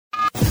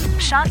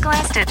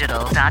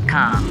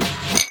shotglassdigital.com.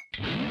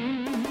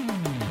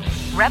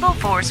 Rebel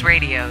Force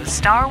Radio's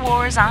Star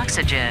Wars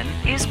Oxygen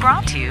is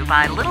brought to you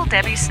by Little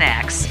Debbie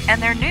Snacks and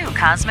their new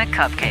Cosmic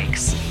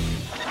Cupcakes.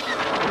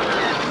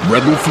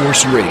 Rebel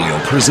Force Radio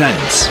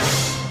presents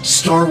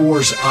Star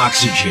Wars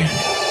Oxygen.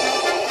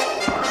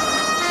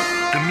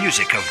 The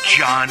music of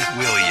John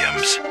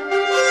Williams.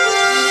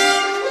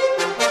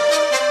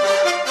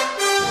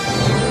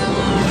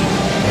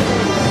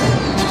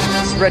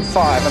 Red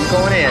 5, I'm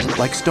going in.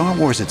 Like Star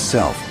Wars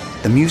itself,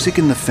 the music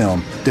in the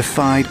film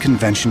defied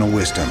conventional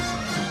wisdom.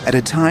 At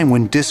a time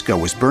when disco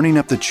was burning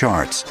up the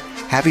charts,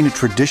 having a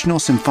traditional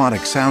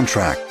symphonic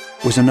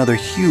soundtrack was another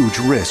huge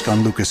risk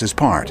on Lucas's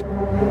part.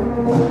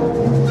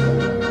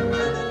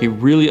 He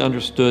really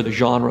understood the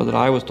genre that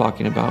I was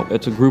talking about.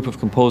 It's a group of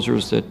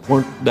composers that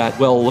weren't that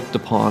well looked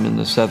upon in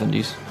the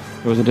 70s.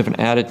 There was a different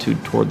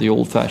attitude toward the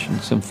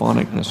old-fashioned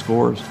symphonic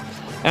scores.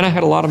 And I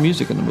had a lot of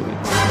music in the movie.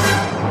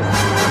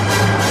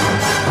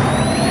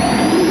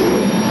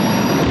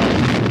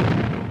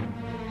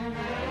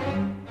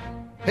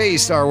 Hey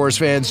Star Wars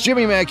fans,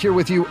 Jimmy Mack here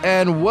with you,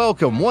 and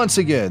welcome once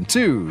again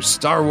to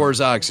Star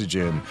Wars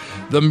Oxygen,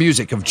 the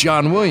music of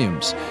John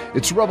Williams.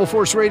 It's Rebel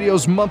Force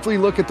Radio's monthly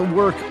look at the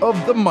work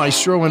of the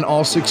maestro in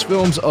all 6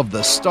 films of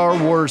the Star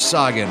Wars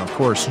saga. And of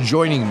course,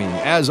 joining me,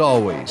 as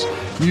always,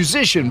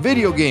 musician,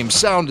 video game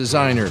sound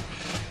designer.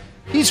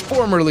 He's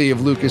formerly of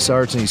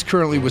LucasArts, and he's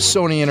currently with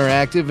Sony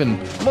Interactive, and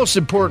most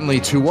importantly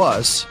to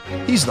us,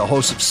 he's the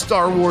host of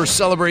Star Wars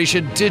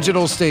Celebration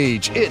Digital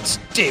Stage. It's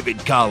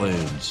David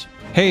Collins.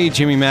 Hey,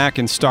 Jimmy Mack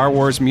and Star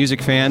Wars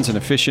music fans and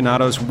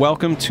aficionados.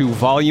 Welcome to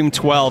Volume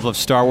 12 of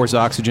Star Wars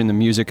Oxygen, the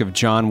music of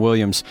John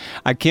Williams.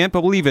 I can't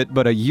believe it,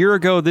 but a year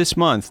ago this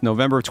month,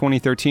 November of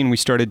 2013, we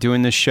started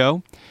doing this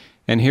show.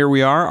 And here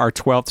we are, our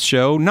 12th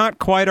show. Not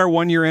quite our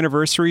one-year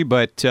anniversary,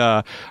 but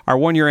our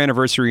one-year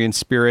anniversary in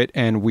spirit.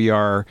 And we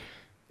are,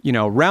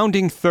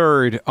 rounding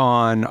third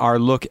on our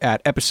look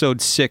at Episode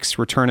 6,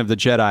 Return of the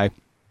Jedi.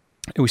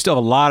 We still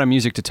have a lot of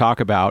music to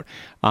talk about.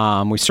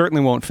 We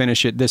certainly won't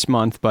finish it this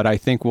month, but I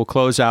think we'll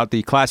close out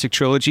the classic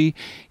trilogy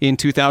in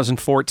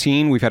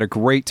 2014. We've had a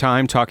great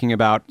time talking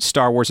about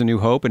Star Wars A New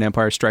Hope and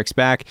Empire Strikes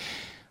Back.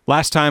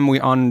 Last time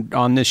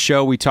on this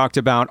show, we talked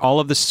about all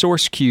of the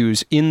source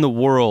cues in the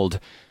world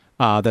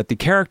that the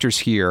characters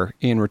hear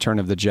in Return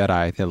of the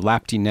Jedi, the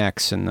lapty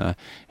necks and the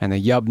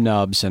yub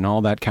nubs and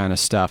all that kind of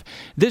stuff.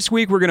 This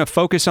week, we're going to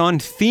focus on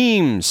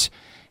themes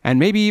and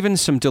maybe even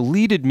some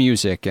deleted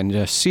music, and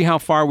just see how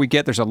far we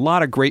get. There's a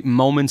lot of great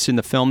moments in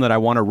the film that I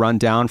want to run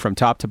down from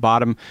top to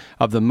bottom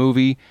of the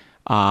movie.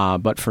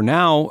 But for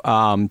now,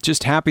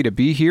 just happy to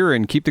be here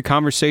and keep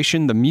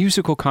the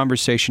musical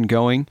conversation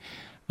going.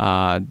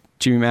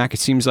 Jimmy Mack, it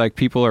seems like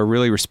people are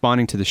really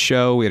responding to the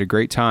show. We had a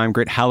great time,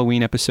 great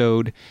Halloween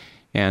episode,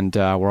 and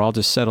we're all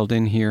just settled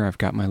in here. I've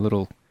got my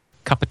little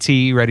cup of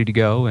tea ready to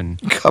go and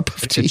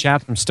to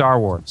chat some Star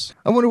Wars.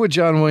 I wonder what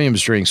John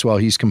Williams drinks while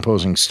he's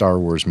composing Star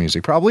Wars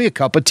music. Probably a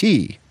cup of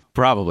tea.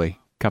 Probably.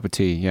 Cup of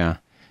tea, yeah.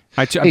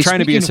 I'm trying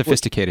to be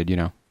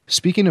sophisticated,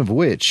 Speaking of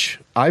which,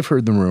 I've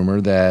heard the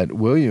rumor that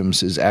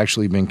Williams has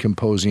actually been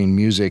composing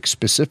music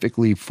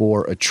specifically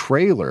for a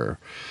trailer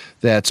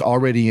that's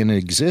already in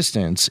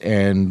existence,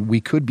 and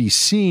we could be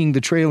seeing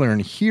the trailer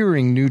and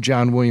hearing new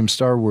John Williams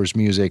Star Wars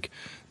music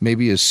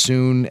maybe as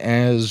soon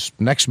as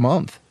next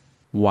month.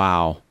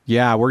 Wow.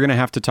 Yeah, we're going to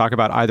have to talk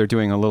about either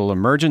doing a little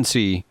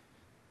emergency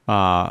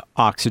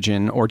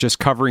oxygen or just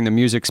covering the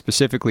music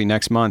specifically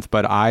next month.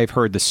 But I've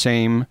heard the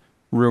same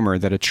rumor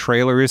that a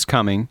trailer is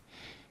coming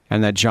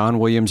and that John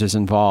Williams is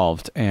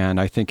involved.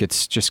 And I think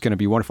it's just going to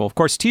be wonderful. Of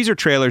course, teaser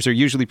trailers are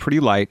usually pretty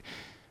light.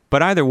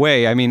 But either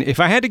way, I mean, if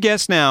I had to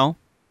guess now,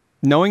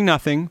 knowing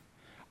nothing,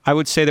 I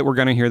would say that we're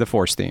going to hear the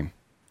Force theme.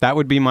 That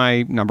would be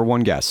my number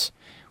one guess.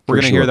 We're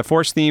going to hear the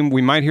Force theme.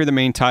 We might hear the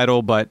main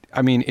title, but,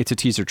 I mean, it's a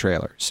teaser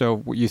trailer.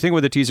 So you think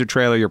with a teaser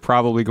trailer, you're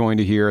probably going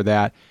to hear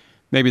that,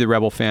 maybe the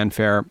Rebel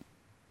fanfare,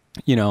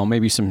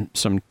 maybe some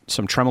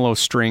tremolo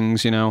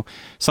strings,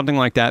 something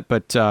like that.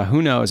 But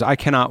who knows? I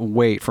cannot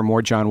wait for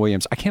more John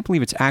Williams. I can't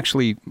believe it's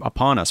actually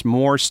upon us.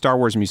 More Star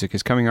Wars music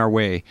is coming our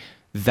way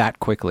that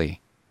quickly.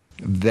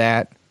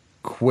 Now,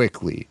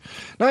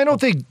 I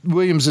don't think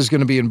Williams is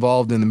going to be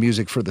involved in the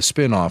music for the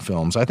spin-off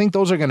films. I think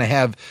those are going to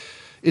have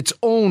its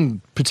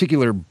own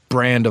particular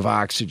brand of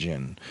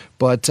oxygen.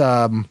 But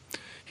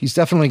he's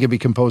definitely going to be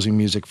composing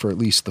music for at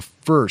least the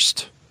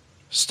first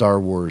Star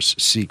Wars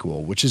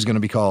sequel, which is going to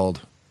be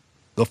called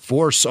The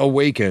Force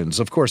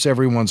Awakens. Of course,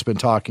 everyone's been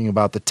talking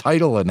about the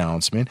title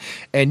announcement,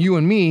 and you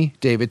and me,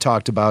 David,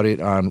 talked about it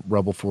on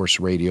Rebel Force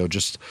Radio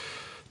just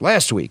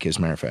last week, as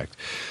a matter of fact.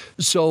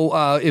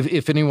 So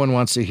if anyone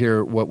wants to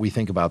hear what we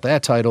think about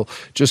that title,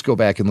 just go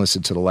back and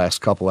listen to the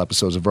last couple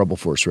episodes of Rebel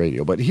Force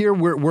Radio. But here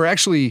we're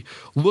actually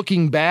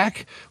looking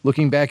back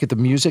at the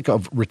music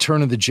of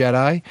Return of the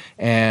Jedi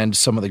and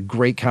some of the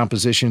great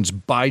compositions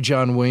by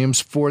John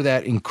Williams for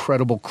that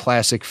incredible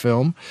classic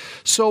film.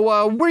 So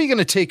where are you going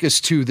to take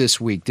us to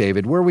this week,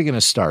 David? Where are we going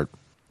to start?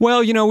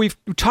 Well, we've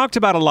talked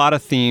about a lot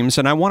of themes,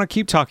 and I want to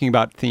keep talking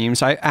about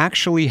themes. I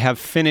actually have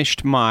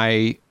finished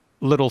my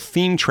little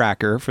theme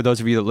tracker. For those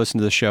of you that listen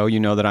to the show, you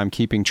know that I'm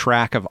keeping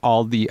track of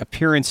all the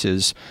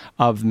appearances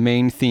of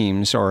main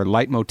themes or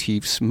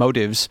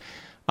motives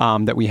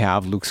that we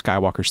have. Luke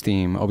Skywalker's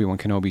theme, Obi-Wan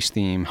Kenobi's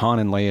theme, Han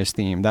and Leia's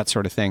theme, that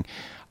sort of thing.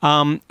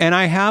 And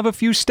I have a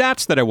few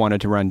stats that I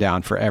wanted to run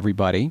down for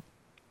everybody.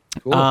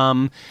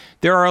 Cool.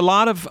 There are a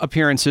lot of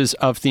appearances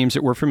of themes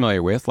that we're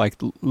familiar with, like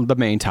the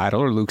main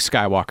title or Luke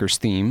Skywalker's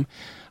theme.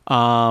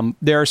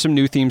 There are some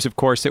new themes, of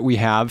course, that we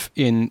have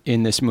in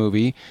this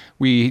movie.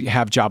 We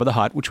have Jabba the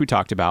Hutt, which we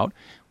talked about.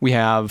 We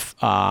have,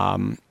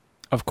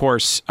 of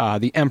course,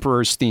 the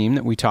Emperor's theme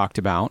that we talked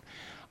about.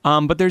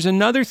 But there's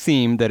another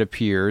theme that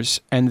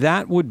appears, and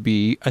that would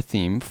be a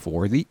theme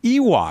for the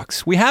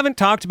Ewoks. We haven't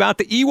talked about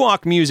the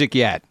Ewok music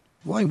yet.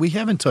 Why, we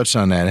haven't touched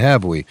on that,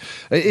 have we?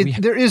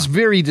 There is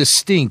very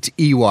distinct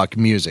Ewok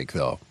music,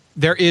 though.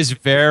 There is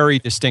very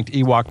distinct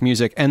Ewok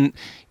music. And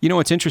you know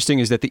what's interesting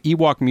is that the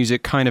Ewok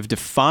music kind of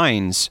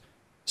defines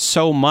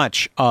so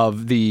much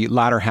of the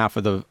latter half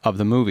of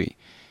the movie.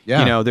 Yeah.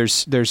 You know,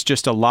 there's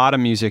just a lot of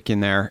music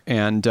in there,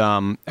 and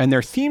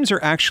their themes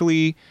are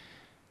actually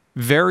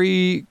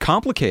very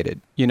complicated,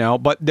 you know,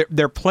 but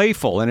they're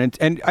playful.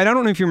 And I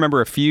don't know if you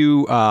remember a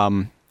few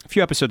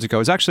episodes ago. It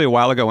was actually a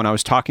while ago when I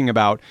was talking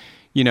about,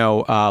 you know,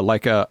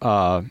 like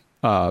a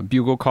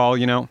bugle call,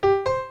 you know.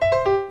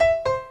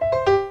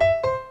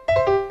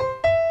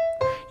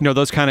 You know,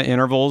 those kind of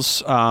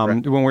intervals, right.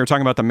 When we were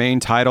talking about the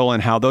main title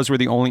and how those were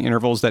the only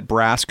intervals that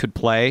brass could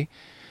play.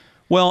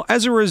 Well,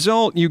 as a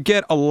result, you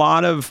get a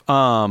lot of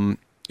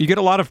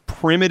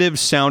primitive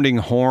sounding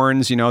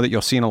horns, you know, that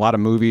you'll see in a lot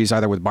of movies,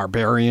 either with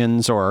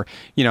barbarians or,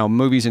 you know,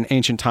 movies in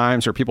ancient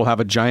times where people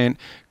have a giant,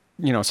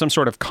 you know, some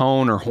sort of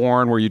cone or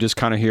horn where you just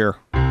kind of hear,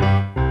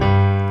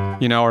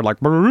 you know, or like,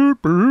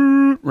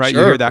 right? Sure.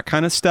 You hear that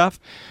kind of stuff.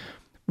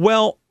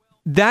 Well,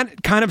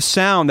 that kind of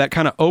sound, that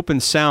kind of open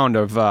sound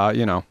of,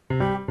 you know,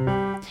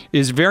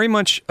 is very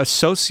much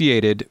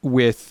associated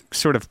with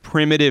sort of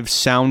primitive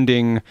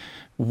sounding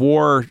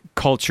war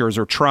cultures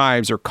or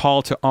tribes or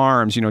call to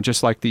arms, you know,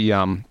 just like the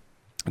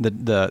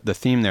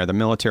theme there, the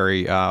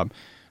military,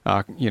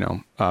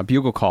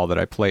 bugle call that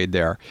I played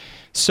there.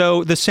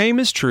 So the same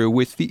is true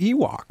with the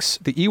Ewoks.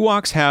 The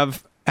Ewoks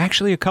have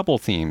actually a couple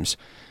themes,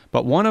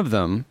 but one of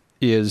them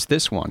is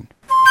this one.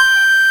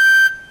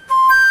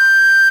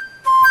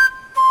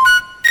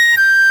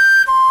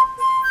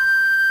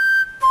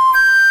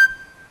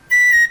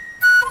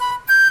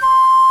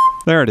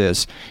 There it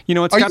is. You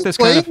know, it's got this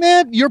kind of... Are you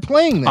playing that? You're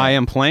playing that? I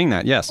am playing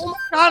that, yes. Oh my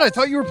God, I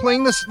thought you were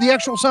playing the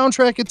actual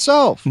soundtrack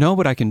itself. No,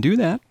 but I can do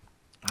that.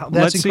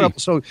 That's incredible.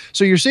 So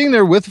you're sitting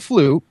there with the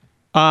flute.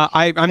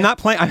 I'm not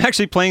playing. I'm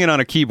actually playing it on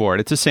a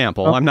keyboard. It's a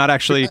sample. Oh. I'm not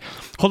actually...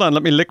 Hold on,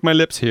 let me lick my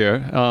lips here.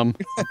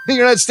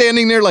 You're not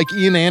standing there like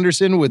Ian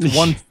Anderson with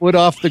one foot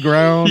off the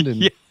ground?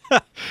 And... Yeah.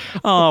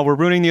 Oh, we're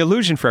ruining the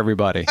illusion for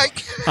everybody.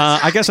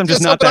 I guess I'm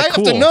just not that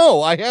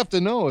cool. I have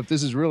to know if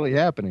this is really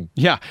happening.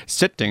 Yeah,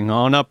 sitting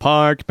on a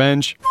park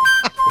bench.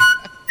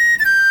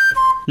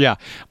 Yeah.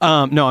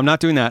 No, I'm not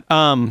doing that.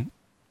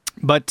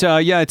 But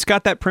it's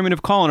got that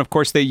primitive call, and of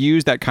course they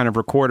use that kind of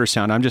recorder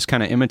sound. I'm just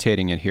kind of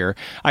imitating it here.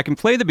 I can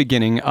play the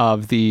beginning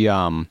of the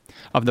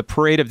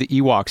parade of the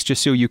Ewoks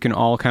just so you can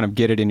all kind of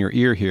get it in your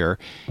ear here.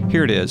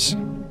 Here it is.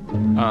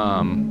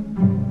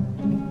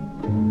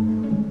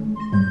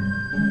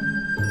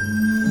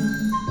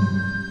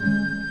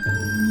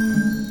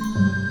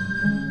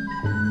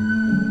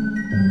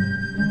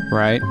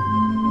 Right?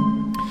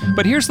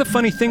 But here's the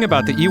funny thing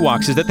about the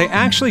Ewoks is that they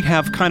actually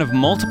have kind of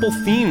multiple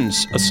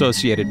themes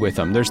associated with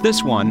them. There's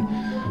this one,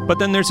 but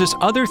then there's this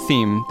other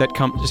theme that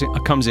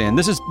comes in.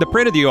 This is the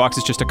Parade of the Ewoks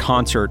is just a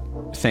concert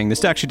thing.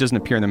 This actually doesn't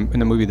appear in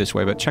the movie this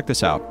way, but check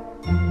this out.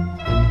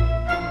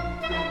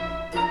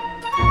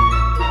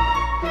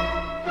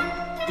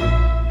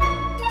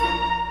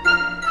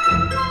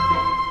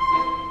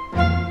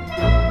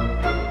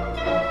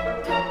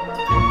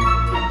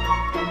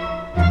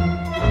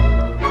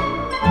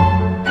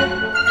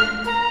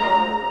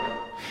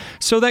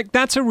 So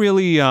that's a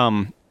really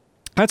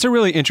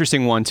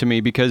interesting one to me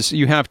because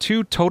you have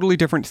two totally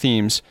different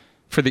themes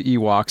for the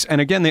Ewoks, and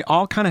again they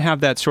all kind of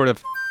have that sort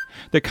of,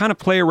 they kind of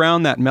play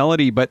around that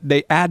melody, but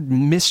they add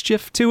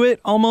mischief to it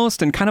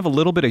almost, and kind of a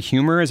little bit of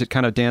humor as it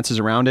kind of dances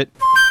around it,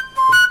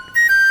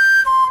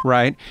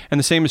 right? And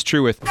the same is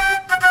true with,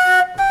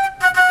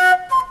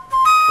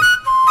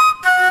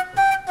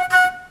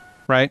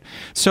 right?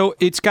 So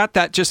it's got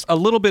that just a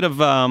little bit of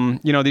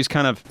these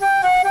kind of.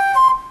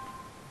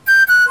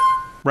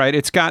 Right,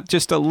 it's got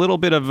just a little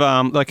bit of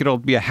like it'll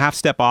be a half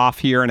step off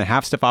here and a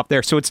half step off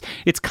there. So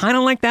it's kind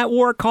of like that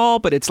war call,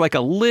 but it's like a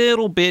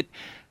little bit,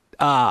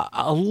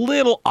 a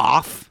little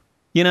off,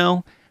 you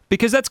know,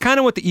 because that's kind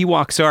of what the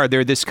Ewoks are.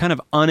 They're this kind of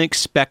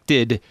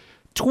unexpected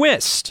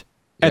twist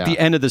at the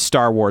end of the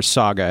Star Wars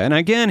saga. And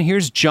again,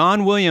 here's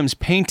John Williams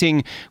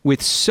painting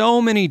with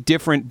so many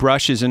different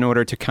brushes in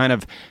order to kind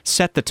of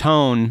set the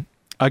tone.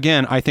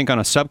 Again, I think on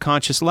a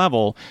subconscious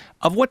level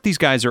of what these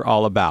guys are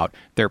all about.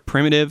 They're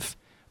primitive.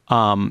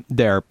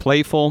 They're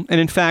playful.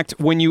 And in fact,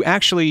 when you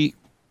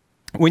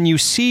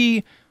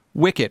see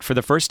Wicket for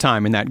the first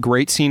time in that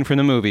great scene from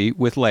the movie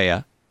with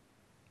Leia,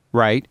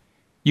 right?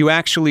 You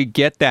actually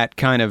get that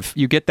kind of,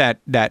 you get that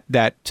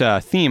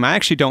theme. I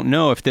actually don't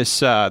know if this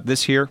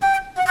here.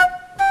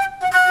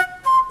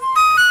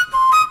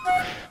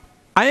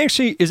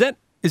 Is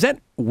that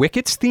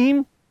Wicket's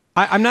theme?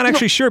 I'm not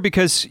actually sure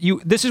because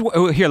this is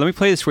what, here, let me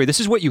play this for you. This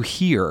is what you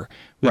hear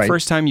the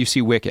first time you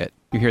see Wicket.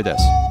 You hear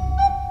this.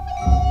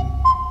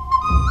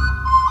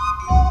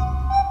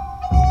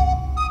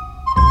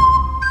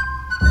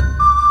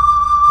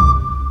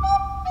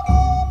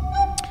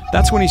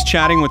 That's when he's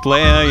chatting with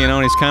Leia,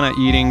 and he's kind of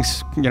eating,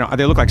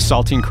 they look like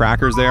saltine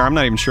crackers there. I'm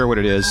not even sure what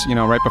it is,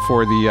 right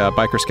before the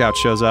biker scout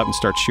shows up and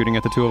starts shooting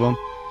at the two of them.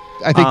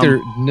 I think they're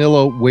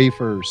Nilla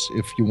wafers,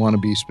 if you want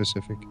to be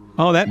specific.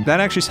 Oh, that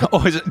actually,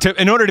 is it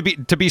in order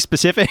to be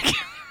specific?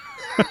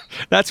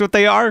 That's what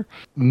they are?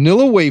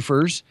 Nilla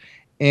wafers.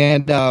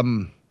 And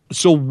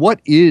so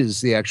what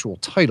is the actual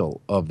title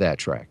of that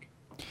track?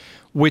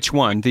 Which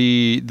one?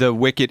 The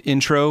Wicket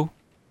intro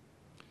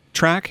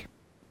track?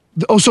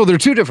 Oh, so they're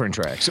two different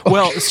tracks. Okay.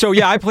 Well, so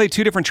yeah, I played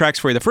two different tracks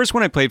for you. The first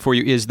one I played for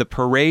you is The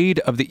Parade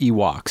of the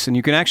Ewoks, and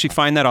you can actually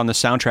find that on the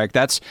soundtrack.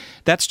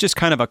 That's just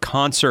kind of a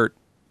concert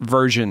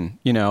version,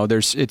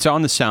 it's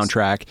on the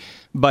soundtrack,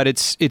 but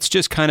it's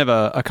just kind of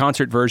a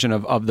concert version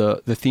of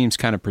the themes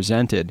kind of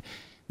presented.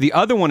 The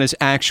other one is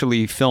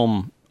actually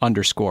film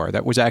underscore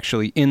that was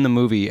actually in the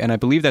movie, and I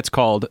believe that's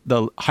called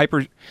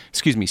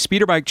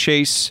Speeder Bike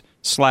Chase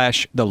 /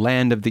 The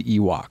Land of the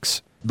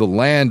Ewoks. The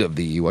Land of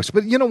the Ewoks.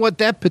 But you know what?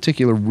 That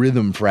particular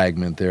rhythm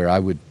fragment there, I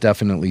would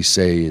definitely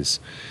say is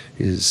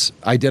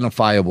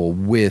identifiable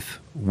with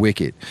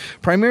Wicket.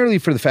 Primarily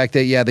for the fact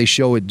that, they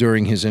show it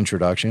during his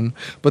introduction,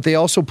 but they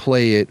also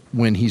play it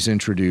when he's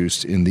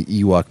introduced in the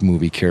Ewok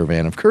movie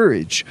Caravan of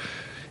Courage.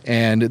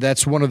 And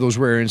that's one of those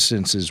rare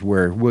instances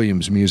where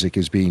Williams' music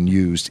is being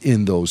used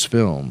in those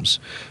films.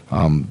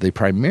 They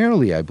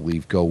primarily, I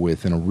believe, go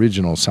with an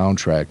original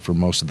soundtrack for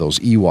most of those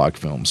Ewok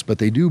films, but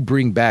they do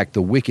bring back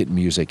the Wicket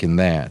music in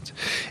that.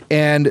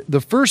 And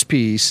the first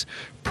piece,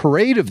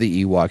 Parade of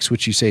the Ewoks,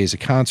 which you say is a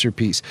concert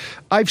piece,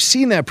 I've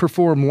seen that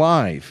perform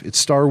live at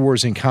Star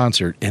Wars in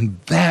Concert, and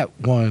that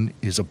one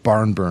is a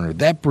barn burner.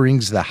 That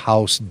brings the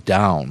house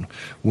down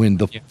when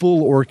the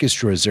full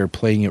orchestra is there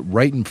playing it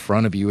right in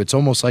front of you. It's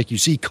almost like you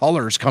see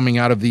colors coming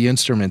out of the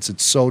instruments.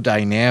 It's so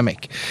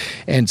dynamic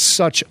and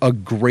such a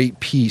great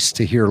piece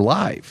to hear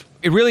live.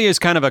 It really is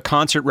kind of a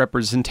concert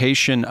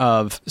representation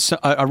of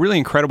a really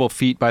incredible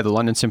feat by the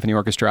London Symphony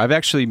Orchestra. I've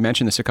actually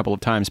mentioned this a couple of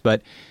times,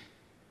 but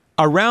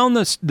around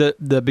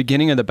the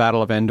beginning of the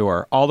Battle of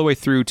Endor, all the way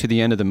through to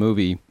the end of the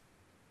movie,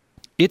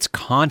 it's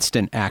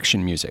constant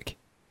action music.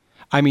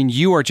 I mean,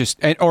 you are just,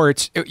 or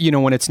it's,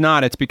 when it's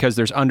not, it's because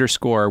there's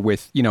underscore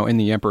with, in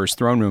the Emperor's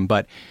throne room.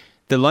 But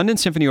the London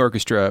Symphony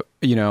Orchestra,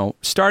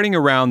 starting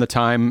around the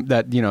time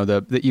that, the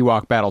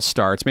Ewok battle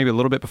starts, maybe a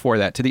little bit before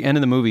that, to the end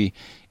of the movie,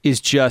 is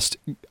just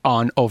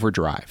on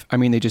overdrive. I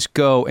mean, they just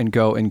go and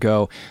go and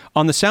go.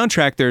 On the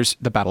soundtrack, there's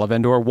the Battle of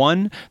Endor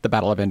 1, the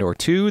Battle of Endor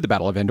 2, the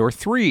Battle of Endor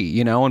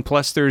 3, and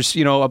plus there's,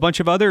 a bunch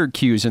of other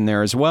cues in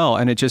there as well.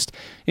 And it just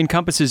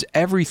encompasses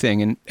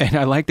everything. And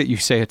I like that you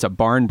say it's a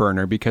barn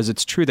burner because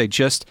it's true. They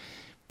just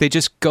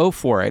go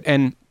for it.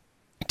 And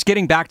it's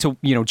getting back to,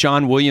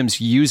 John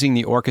Williams using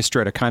the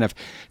orchestra to kind of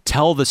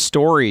tell the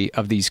story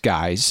of these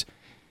guys.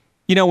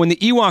 When the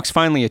Ewoks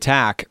finally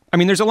attack, I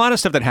mean, there's a lot of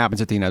stuff that happens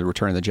at the end of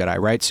Return of the Jedi,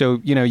 right? So,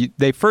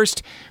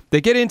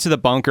 they get into the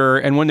bunker,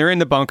 and when they're in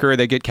the bunker,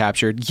 they get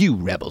captured. You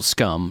rebel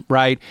scum,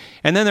 right?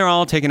 And then they're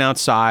all taken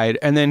outside,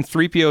 and then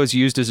 3PO is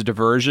used as a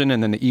diversion,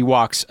 and then the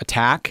Ewoks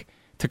attack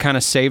to kind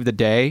of save the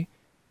day,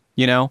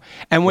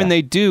 And when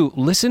they do,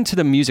 listen to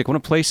the music. I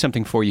want to play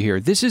something for you here.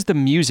 This is the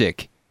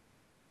music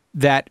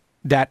that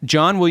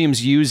John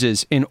Williams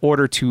uses in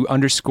order to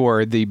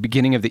underscore the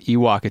beginning of the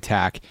Ewok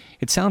attack.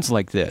 It sounds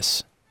like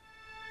this.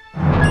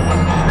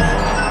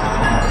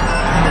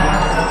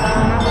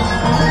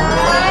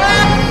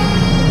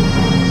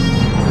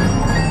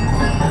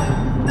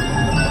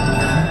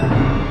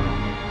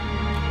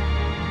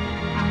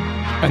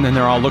 And then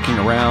they're all looking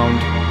around,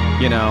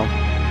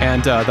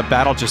 and the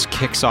battle just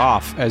kicks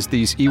off as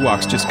these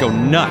Ewoks just go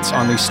nuts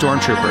on these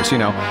stormtroopers,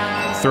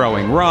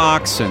 throwing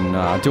rocks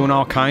and doing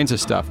all kinds of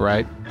stuff,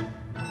 right?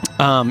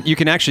 You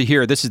can actually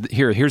hear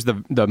here's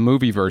the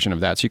movie version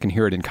of that, so you can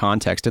hear it in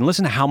context and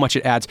listen to how much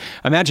it adds.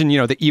 Imagine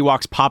the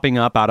Ewoks popping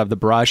up out of the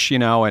brush,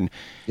 and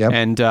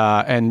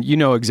you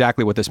know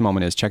exactly what this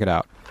moment is. Check it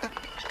out.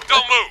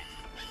 Don't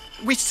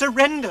move. We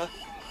surrender.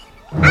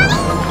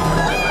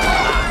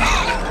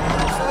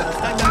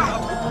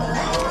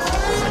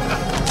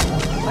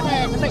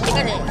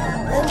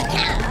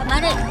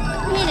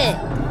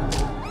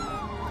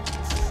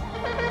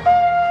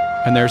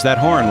 And there's that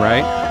horn,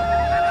 right?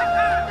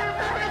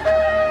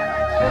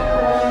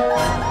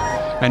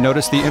 And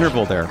notice the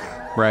interval there,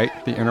 right?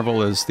 The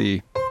interval is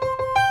it's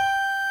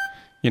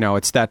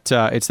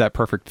that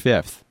perfect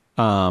fifth.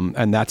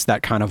 And that's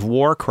that kind of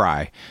war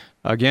cry.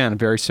 Again,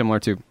 very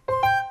similar to,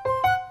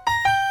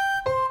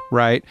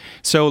 right?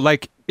 So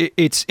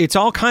it's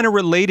all kind of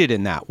related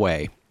in that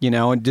way.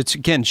 And it's,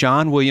 again,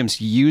 John Williams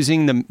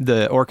using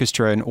the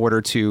orchestra in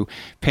order to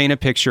paint a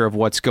picture of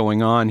what's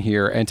going on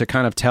here and to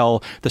kind of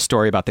tell the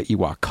story about the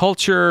Ewok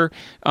culture,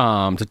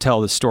 to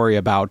tell the story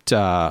about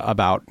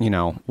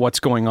what's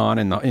going on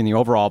in the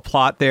overall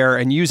plot there,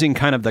 and using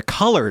kind of the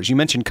colors. You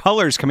mentioned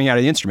colors coming out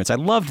of the instruments. I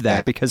loved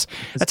that because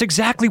that's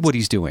exactly what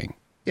he's doing.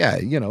 Yeah,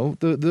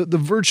 the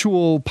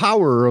virtual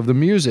power of the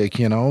music,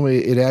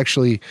 it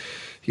actually,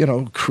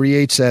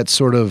 creates that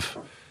sort of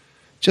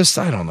just,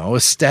 I don't know,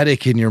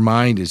 aesthetic in your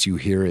mind as you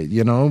hear it,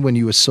 when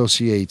you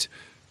associate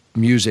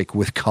music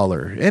with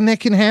color. And that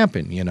can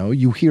happen,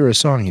 you hear a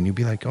song and you'd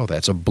be like, oh,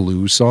 that's a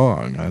blue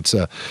song. That's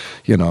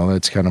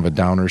that's kind of a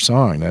downer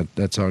song.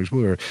 That song's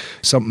blue. Or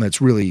something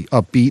that's really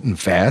upbeat and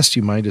fast,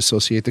 you might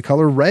associate the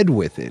color red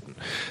with it.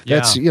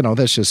 That's,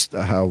 that's just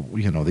how,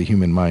 the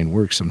human mind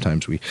works.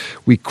 Sometimes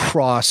we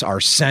cross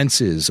our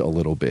senses a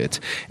little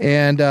bit.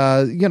 And,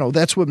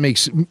 that's what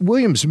makes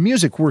Williams'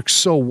 music work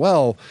so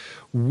well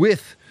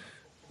with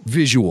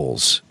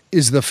visuals,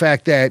 is the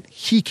fact that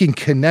he can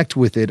connect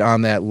with it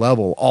on that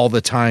level all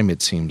the time,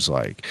 it seems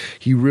like.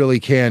 He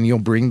really can,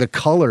 bring the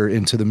color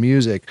into the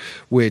music,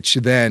 which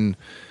then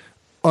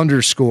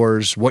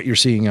underscores what you're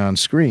seeing on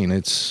screen.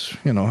 It's,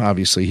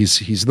 obviously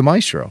he's the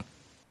maestro.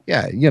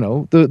 Yeah,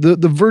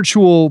 the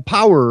virtual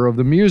power of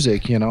the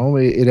music,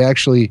 it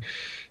actually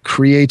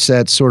creates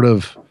that sort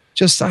of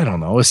just, I don't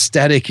know,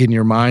 aesthetic in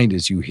your mind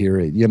as you hear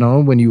it,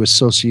 when you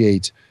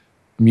associate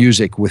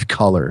music with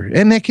color.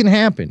 And that can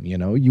happen,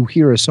 you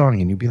hear a song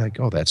and you'd be like,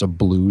 oh, that's a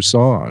blue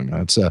song.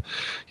 That's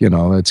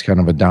that's kind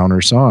of a downer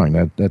song.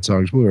 That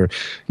song's blue. Or,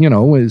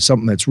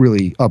 something that's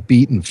really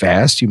upbeat and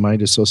fast, you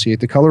might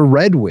associate the color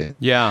red with.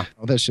 Yeah.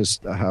 That's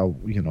just how,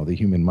 the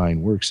human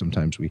mind works.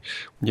 Sometimes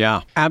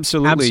Yeah,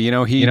 absolutely.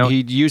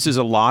 He uses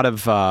a lot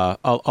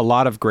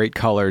of great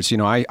colors.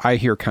 I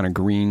hear kind of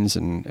greens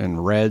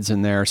and reds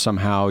in there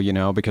somehow,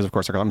 because of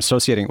course I'm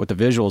associating it with the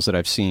visuals that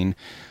I've seen.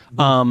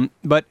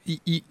 But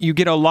you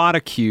get a lot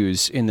of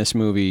cues in this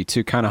movie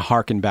to kind of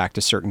harken back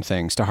to certain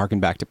things, to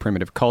harken back to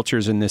primitive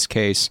cultures in this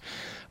case.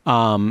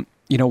 One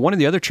of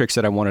the other tricks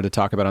that I wanted to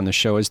talk about on the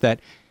show is that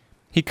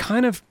he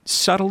kind of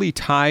subtly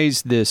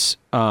ties this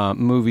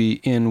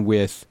movie in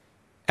with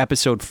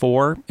episode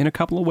 4 in a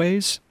couple of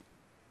ways.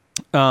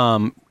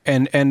 And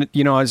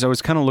as I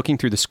was kind of looking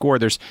through the score,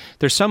 there's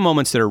some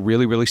moments that are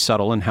really, really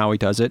subtle in how he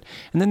does it.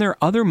 And then there are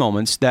other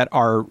moments that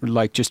are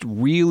like just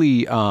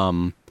really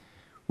in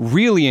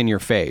your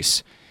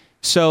face.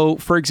 So,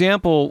 for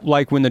example,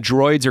 like when the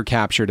droids are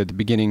captured at the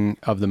beginning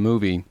of the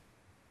movie,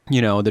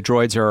 the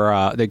droids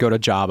are they go to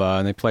Jabba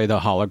and they play the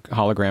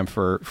hologram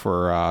for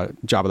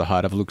Jabba the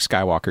Hutt of Luke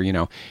Skywalker,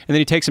 and then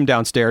he takes him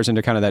downstairs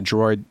into kind of that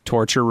droid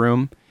torture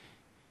room.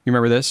 You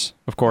remember this,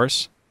 of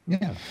course?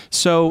 Yeah.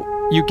 So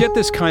you get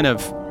this kind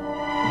of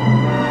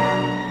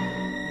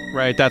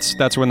right.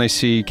 That's when they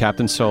see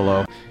Captain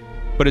Solo.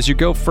 But as you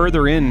go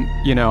further in,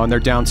 and they're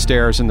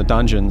downstairs in the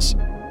dungeons.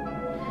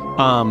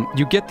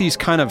 You get these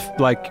kind of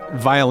like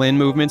violin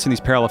movements and these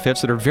parallel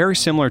fifths that are very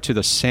similar to the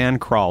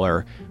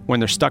Sandcrawler when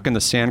they're stuck in the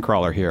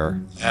Sandcrawler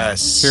here.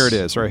 Yes. Here it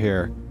is, right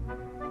here.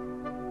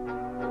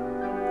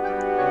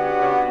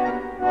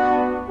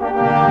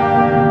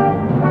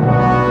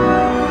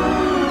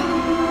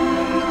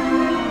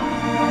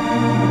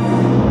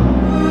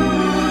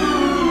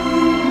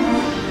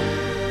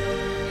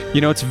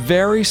 It's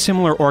very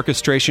similar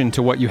orchestration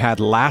to what you had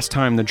last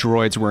time the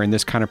droids were in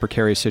this kind of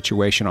precarious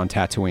situation on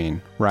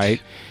Tatooine,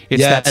 right?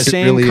 It's that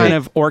same really kind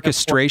of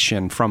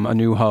orchestration from A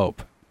New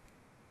Hope.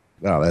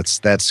 Oh,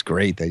 that's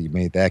great that you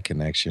made that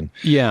connection.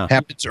 Yeah.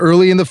 Happens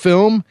early in the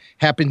film,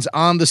 happens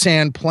on the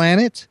sand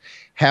planet,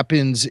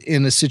 happens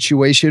in a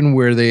situation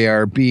where they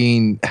are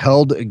being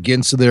held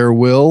against their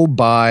will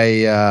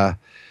by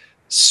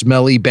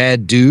smelly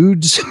bad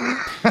dudes.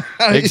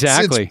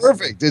 Exactly. It's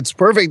perfect. It's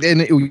perfect.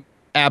 And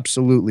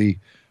absolutely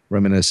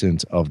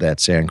reminiscent of that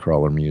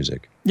Sandcrawler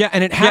music. Yeah,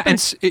 and it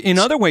happens in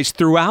other ways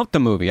throughout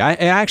the movie. I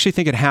actually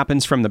think it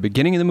happens from the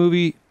beginning of the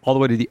movie all the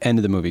way to the end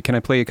of the movie. Can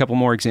I play a couple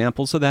more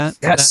examples of that?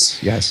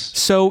 Yes.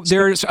 So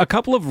there's a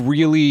couple of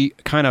really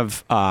kind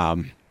of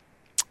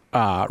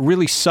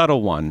really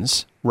subtle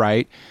ones,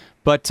 right?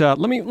 But let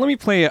me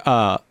play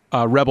a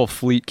Rebel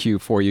fleet cue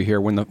for you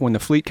here. When the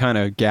fleet kind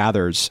of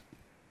gathers,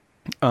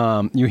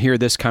 you hear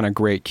this kind of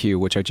great cue,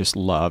 which I just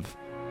love.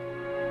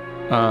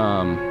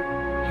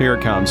 Here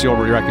it comes. You'll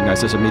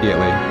recognize this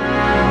immediately.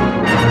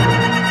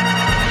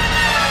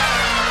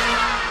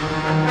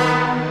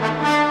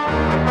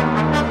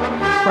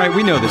 Right,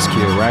 we know this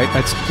cue, right?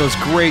 That's those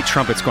great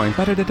trumpets going,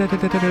 as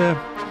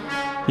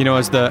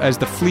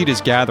the fleet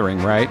is gathering,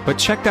 right? But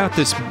check out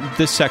this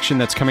section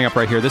that's coming up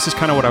right here. This is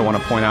kind of what I want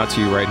to point out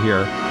to you right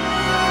here.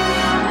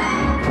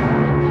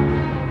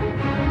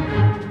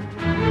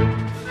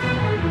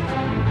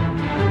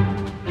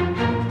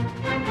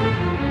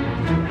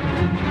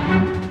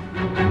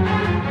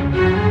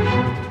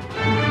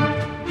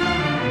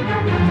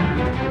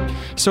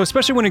 So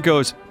especially when it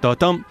goes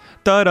da-dum,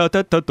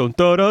 da-da-da-da-dum,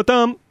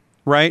 da-da-dum,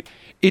 right?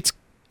 It's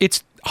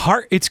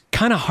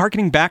kind of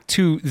harkening back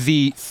to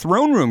the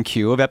throne room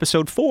cue of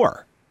episode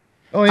 4.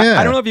 Oh, yeah.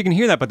 I don't know if you can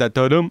hear that, but that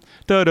da-dum,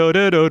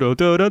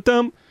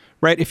 da-da-da-da-da-da-dum,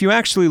 right? If you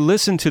actually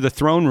listen to the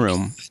throne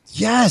room.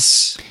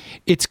 Yes.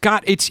 It's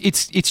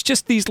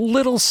just these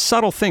little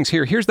subtle things.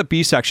 Here's the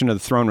B section of the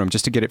throne room,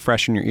 just to get it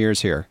fresh in your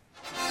ears here.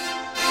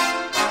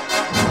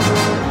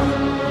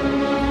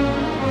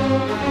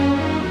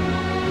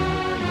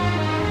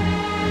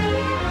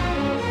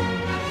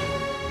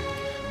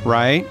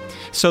 Right?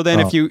 So then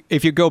if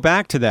you go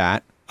back to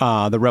that,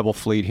 the Rebel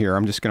fleet here,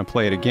 I'm just going to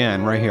play it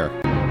again right here.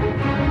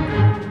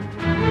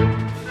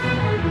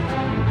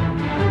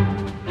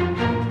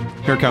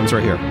 Here it comes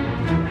right here.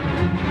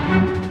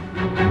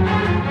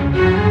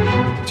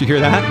 Did you hear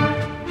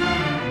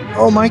that?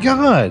 Oh my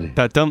God.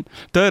 Da-dum,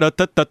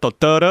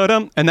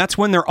 da-da-da-da-da-da-dum. And that's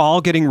when they're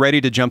all getting ready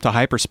to jump to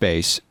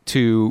hyperspace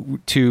to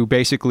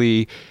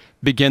basically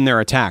begin their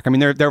attack. I mean,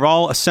 they're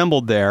all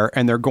assembled there,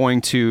 and they're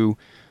going to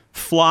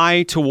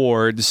fly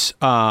towards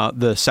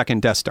the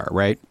second Death Star,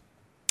 right?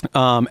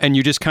 And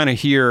you just kind of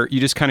hear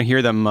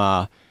them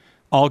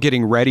all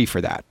getting ready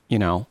for that, you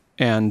know.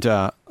 And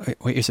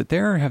wait, is it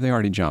there, or have they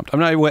already jumped? I'm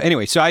not. Well,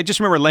 anyway, so I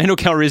just remember Lando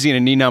Calrissian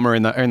and Neenum are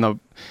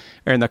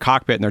in the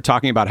cockpit, and they're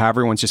talking about how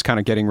everyone's just kind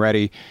of getting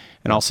ready,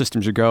 and all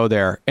systems are go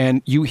there.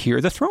 And you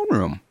hear the throne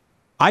room.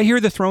 I hear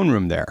the throne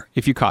room there.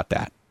 If you caught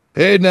that.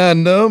 Hey,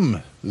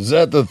 Nandum, is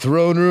that the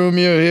throne room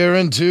you're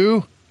hearing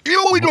too?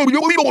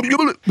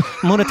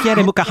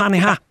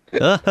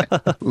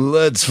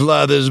 Let's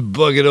fly this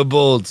bucket of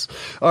bolts.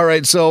 All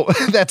right, so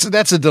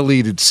that's a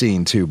deleted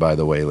scene too, by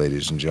the way,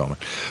 ladies and gentlemen.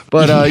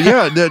 But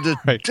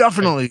Right.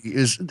 definitely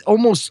is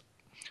almost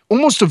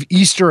of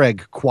Easter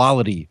egg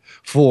quality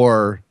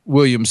for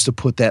Williams to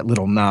put that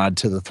little nod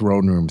to the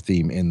throne room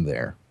theme in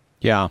there.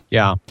 Yeah.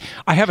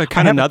 I have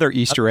another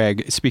Easter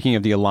egg. Speaking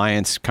of the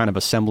Alliance kind of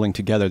assembling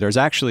together, there's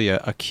actually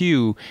a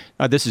cue.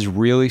 This is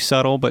really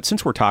subtle, but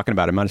since we're talking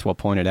about it, I might as well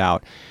point it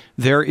out.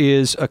 There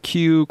is a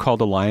cue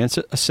called Alliance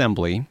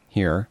Assembly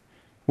here,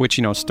 which,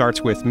 you know, starts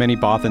with many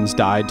Bothans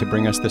died to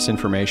bring us this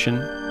information,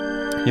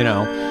 you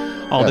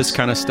know, all this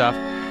kind of stuff.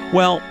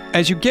 Well,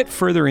 as you get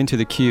further into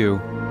the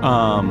queue,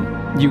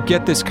 you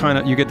get this kind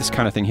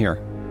of thing here.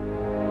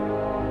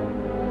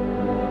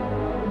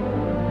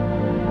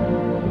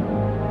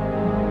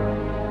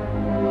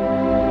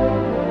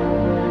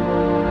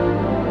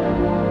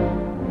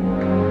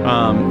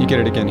 You get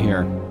it again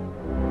here.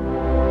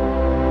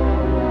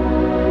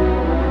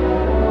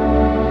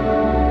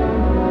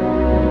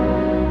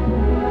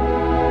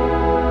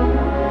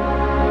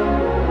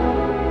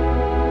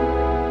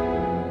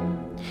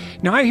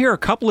 Now I hear a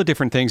couple of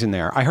different things in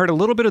there. I heard a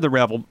little bit of the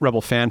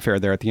rebel fanfare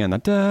there at the end. The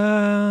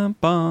dum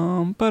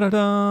bum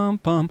ba-da-dum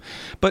bum.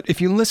 But if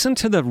you listen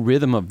to the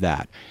rhythm of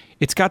that,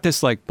 it's got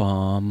this like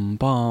bum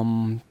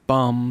bum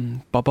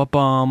bum ba ba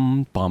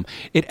bum bum.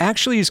 It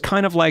actually is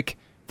kind of like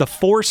the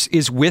Force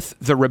is with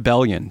the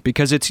rebellion,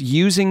 because it's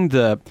using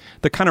the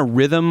kind of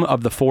rhythm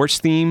of the Force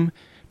theme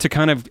to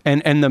kind of,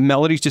 and the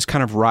melody's just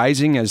kind of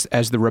rising as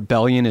the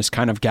rebellion is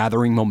kind of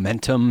gathering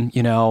momentum,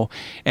 you know.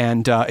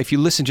 And if you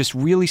listen just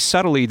really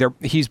subtly,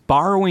 he's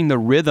borrowing the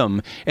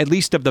rhythm, at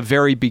least of the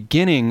very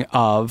beginning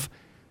of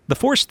the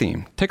Force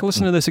theme. Take a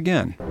listen to this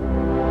again.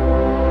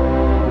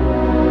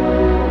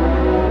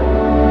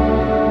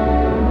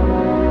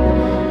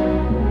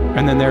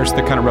 And then there's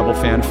the kind of rebel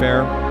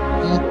fanfare.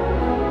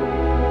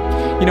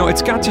 You know,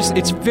 it's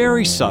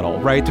very subtle,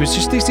 right? There's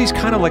just these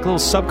kind of like little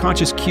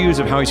subconscious cues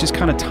of how he's just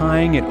kind of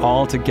tying it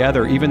all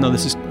together, even though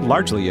this is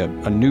largely a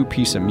new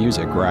piece of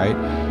music, right?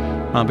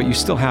 But you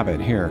still have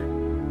it here.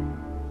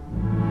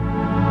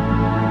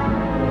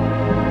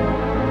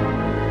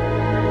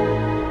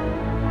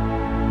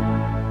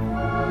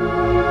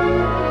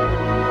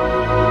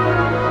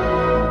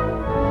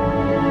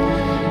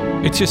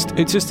 It's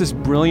just this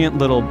brilliant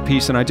little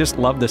piece, and I just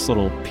love this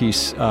little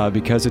piece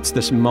because it's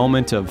this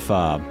moment of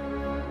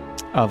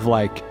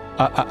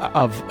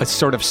a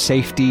sort of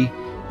safety,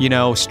 you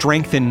know,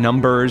 strength in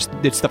numbers.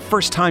 It's the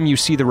first time you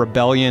see the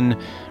rebellion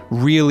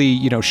really,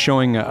 you know,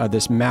 showing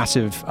this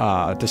massive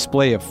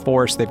display of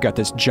force. They've got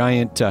this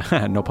giant,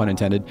 no pun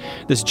intended,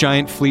 this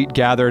giant fleet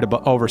gathered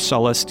over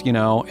Sullust, you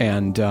know,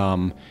 and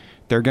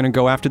they're going to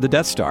go after the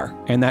Death Star.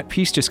 And that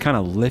piece just kind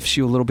of lifts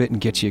you a little bit and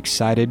gets you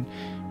excited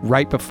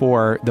right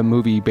before the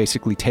movie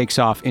basically takes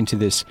off into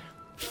this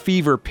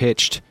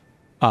fever-pitched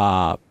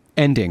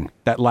ending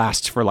that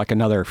lasts for like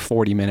another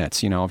 40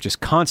 minutes, you know, of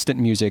just constant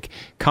music,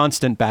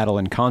 constant battle,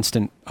 and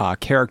constant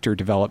character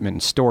development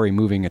and story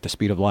moving at the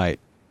speed of light.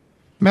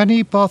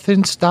 Many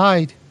Bothans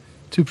died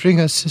to bring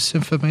us this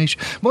information.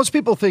 Most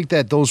people think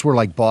that those were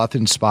like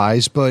Bothan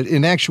spies, but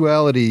in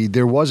actuality,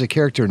 there was a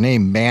character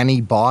named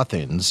Manny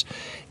Bothans,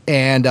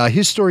 and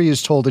his story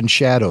is told in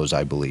Shadows,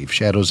 I believe,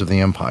 Shadows of the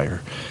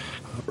Empire.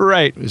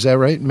 Right. Is that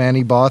right,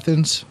 Manny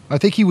Bothans? I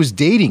think he was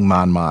dating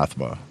Mon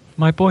Mothma.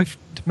 My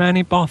boyfriend,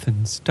 Manny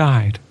Bothans,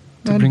 died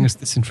to bring us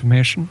this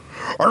information.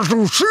 As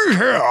you see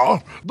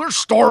here, this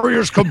story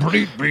is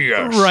complete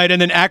BS. Right,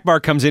 and then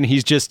Ackbar comes in.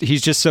 He's just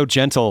so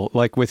gentle,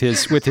 like with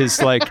his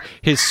like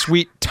his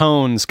sweet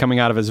tones coming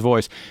out of his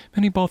voice.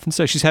 Manny Bothans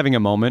says she's having a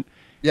moment.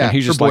 Yeah, and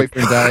he's her just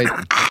boyfriend like,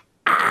 died.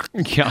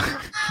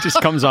 Yeah,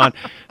 just comes on.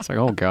 It's like,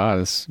 oh God,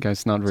 this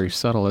guy's not very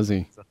subtle, is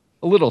he?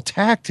 A little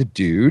tact,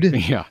 dude.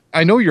 Yeah.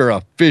 I know you're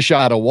a fish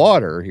out of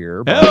water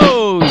here. But...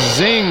 Oh,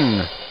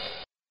 zing.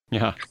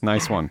 Yeah,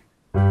 nice one.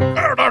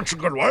 Yeah, that's a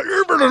good one.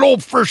 Even an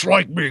old fish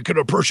like me can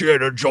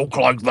appreciate a joke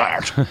like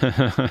that.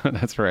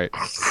 That's right.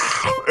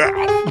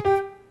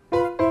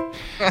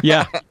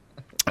 Yeah.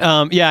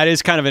 Yeah, it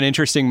is kind of an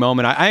interesting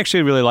moment. I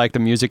actually really like the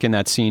music in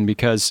that scene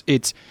because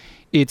it's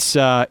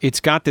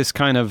got this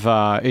kind of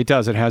it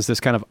has this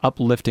kind of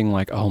uplifting,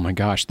 like, oh my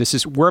gosh,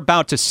 we're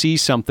about to see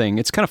something.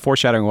 It's kind of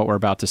foreshadowing what we're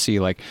about to see.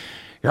 Like,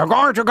 you're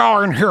going to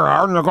go in here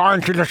and you're going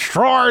to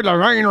destroy the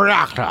main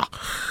reactor.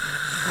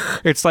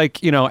 It's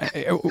like, you know,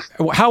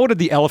 how would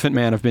the Elephant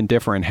Man have been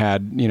different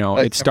had, you know,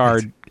 it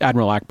starred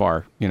Admiral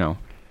Ackbar, you know?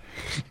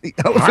 The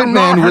Elephant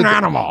Man not an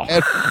animal.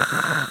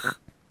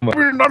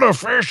 I'm not a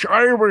fish.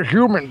 I am a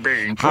human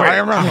being. I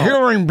am a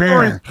human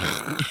being.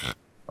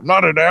 I'm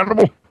not an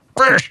animal.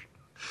 Fish.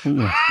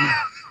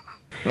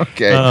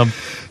 Okay.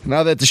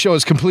 Now that the show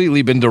has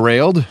completely been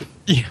derailed.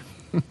 Yeah.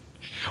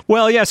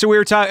 Well, yeah, so we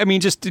were talking, I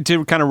mean, just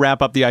to kind of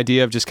wrap up the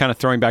idea of just kind of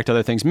throwing back to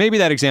other things, maybe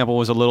that example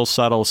was a little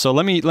subtle. So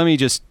let me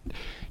just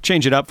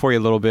change it up for you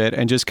a little bit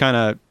and just kind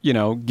of, you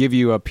know, give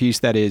you a piece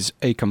that is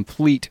a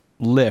complete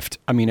lift.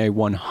 I mean, a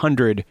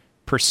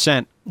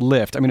 100%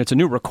 lift. I mean, it's a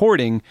new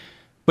recording,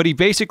 but he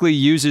basically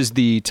uses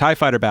the TIE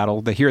Fighter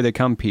battle, the Here They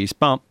Come piece,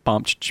 bump,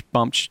 bump,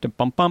 bump,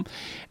 bump, bump,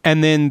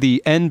 and then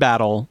the end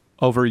battle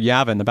over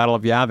Yavin, the Battle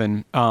of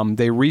Yavin,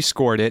 they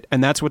rescored it,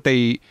 and that's what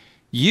they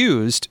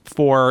used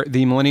for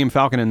the Millennium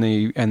Falcon and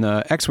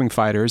the X-Wing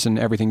fighters and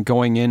everything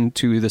going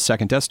into the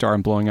second Death Star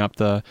and blowing up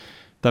the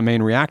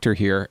main reactor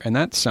here, and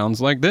that sounds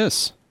like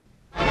this.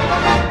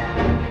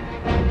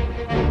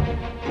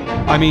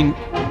 I mean,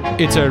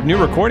 it's a new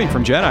recording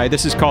from Jedi.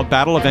 This is called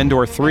Battle of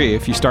Endor 3.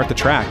 If you start the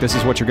track, this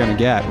is what you're going to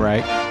get,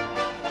 right?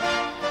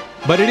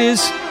 But it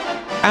is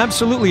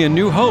absolutely a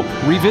New Hope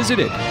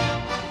revisited.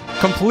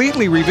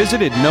 Completely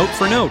revisited, note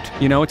for note.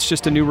 You know, it's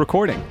just a new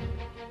recording.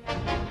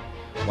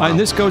 Wow. And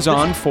this goes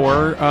on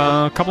for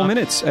a couple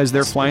minutes as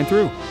they're flying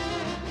through.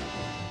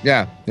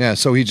 Yeah.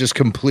 So he just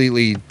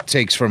completely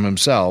takes from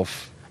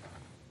himself.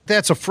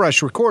 That's a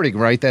fresh recording,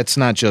 right? That's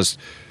not just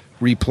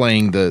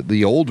replaying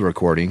the old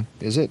recording,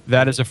 is it?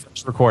 That is a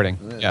fresh recording.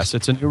 Yes,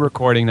 it's a new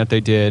recording that they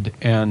did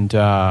and, you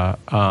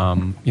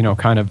know,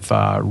 kind of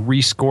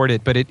rescored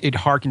it. But it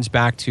harkens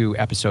back to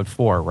episode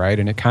 4, right?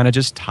 And it kind of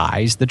just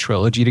ties the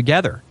trilogy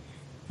together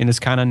in this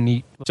kind of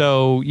neat.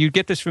 So you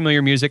get this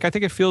familiar music. I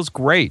think it feels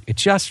great. It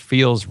just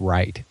feels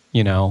right,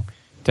 you know,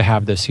 to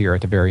have this here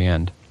at the very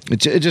end. It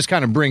just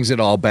kind of brings it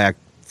all back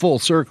full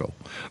circle.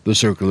 The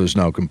circle is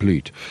now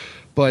complete.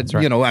 But,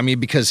 right. You know, I mean,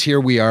 because here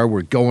we are,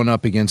 we're going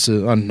up against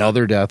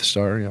another Death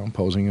Star, you know,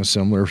 posing a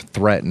similar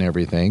threat and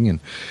everything.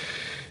 And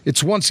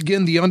it's once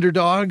again the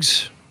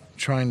underdogs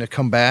trying to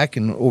come back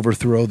and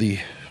overthrow the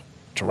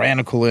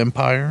tyrannical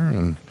empire.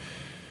 And,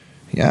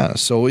 yeah,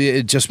 so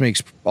it just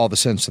makes all the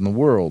sense in the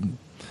world.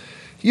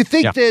 You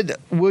think that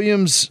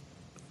Williams,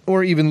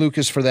 or even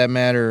Lucas for that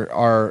matter,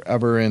 are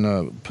ever in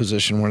a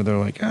position where they're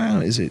like,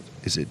 is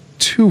it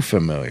too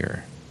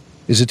familiar?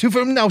 Is it too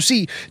familiar? Now,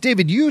 see,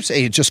 David, you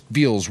say it just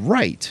feels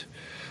right.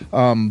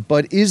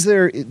 But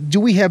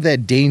do we have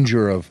that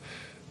danger of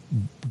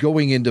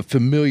going into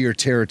familiar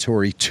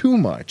territory too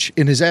much?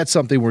 And is that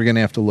something we're going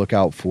to have to look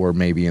out for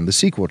maybe in the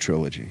sequel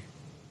trilogy?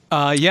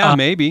 Yeah,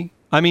 maybe.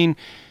 I mean,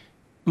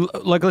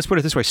 like, let's put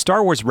it this way.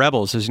 Star Wars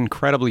Rebels is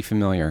incredibly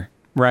familiar.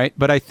 Right.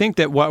 But I think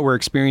that what we're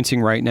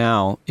experiencing right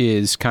now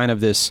is kind of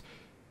this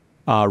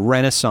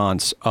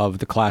renaissance of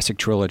the classic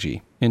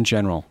trilogy in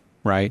general.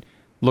 Right.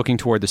 Looking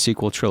toward the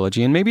sequel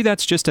trilogy. And maybe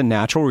that's just a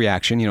natural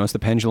reaction. You know, as the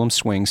pendulum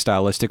swings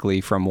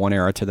stylistically from one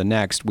era to the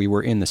next. We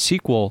were in the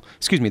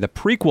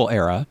prequel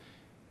era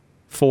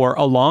for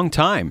a long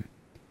time.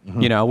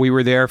 Mm-hmm. You know, we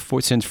were there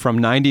since from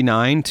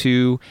 99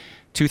 to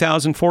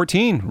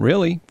 2014,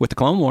 really, with the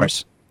Clone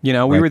Wars. Right. You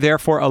know, we were there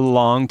for a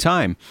long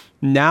time.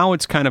 Now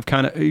it's kind of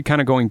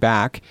going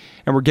back,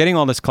 and we're getting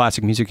all this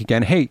classic music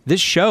again. Hey,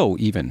 this show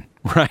even,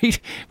 right?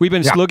 We've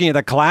been looking at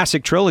the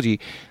classic trilogy.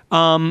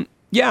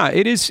 Yeah,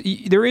 it is.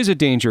 There is a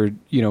danger,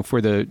 you know, for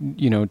the,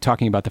 you know,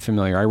 talking about the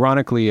familiar.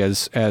 Ironically,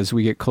 as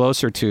we get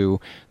closer to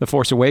The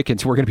Force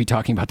Awakens, we're going to be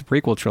talking about the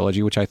prequel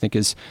trilogy, which I think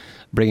is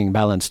bringing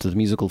balance to the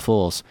musical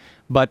fools.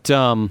 But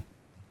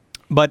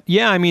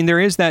yeah, I mean, there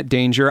is that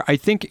danger. I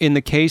think in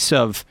the case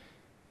of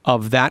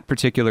that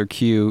particular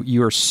cue,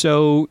 you are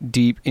so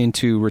deep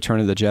into Return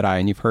of the Jedi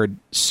and you've heard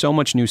so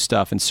much new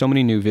stuff and so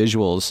many new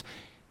visuals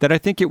that I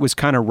think it was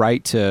kind of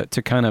right to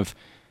kind of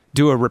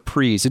do a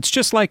reprise. It's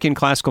just like in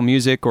classical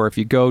music, or if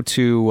you go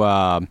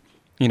to,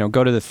 you know,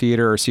 go to the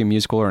theater or see a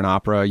musical or an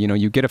opera, you know,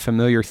 you get a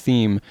familiar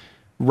theme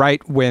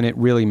right when it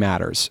really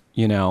matters,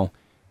 you know.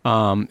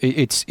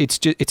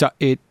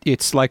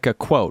 It's like a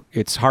quote.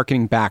 It's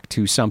harkening back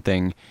to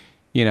something.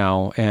 You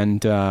know,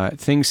 and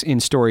things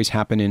in stories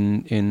happen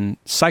in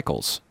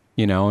cycles,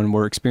 you know, and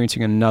we're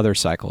experiencing another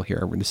cycle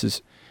here.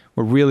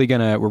 we're really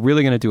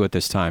gonna do it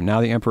this time.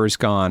 Now the Emperor's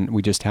gone.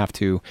 We just have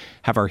to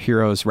have our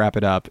heroes wrap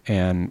it up,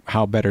 and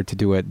how better to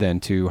do it than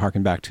to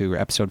harken back to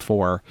episode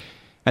 4,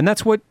 and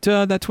that's what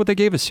they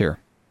gave us here.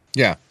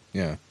 Yeah,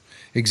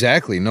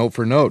 exactly, note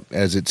for note,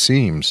 as it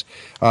seems,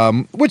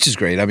 which is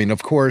great. I mean,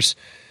 of course,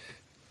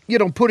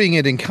 putting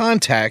it in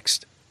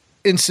context,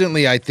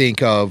 instantly I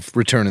think of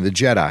Return of the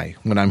Jedi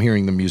when I'm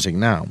hearing the music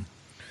now.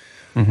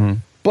 Mm-hmm.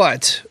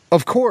 But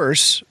of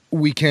course,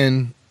 we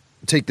can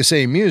take the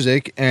same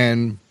music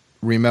and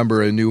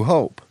remember A New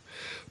Hope.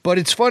 But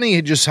it's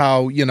funny just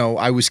how,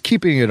 I was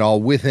keeping it all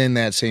within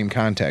that same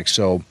context.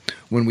 So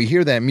when we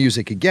hear that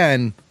music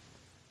again,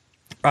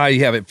 I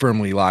have it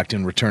firmly locked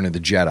in Return of the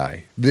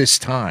Jedi this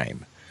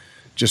time,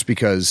 just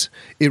because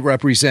it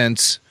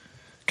represents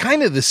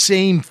kind of the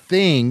same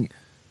thing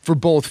for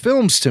both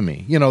films to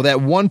me.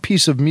 That one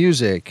piece of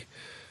music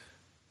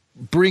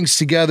brings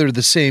together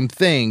the same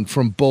thing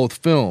from both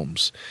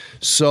films.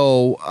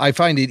 So I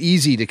find it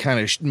easy to kind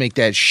of make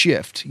that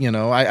shift.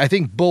 I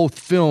think both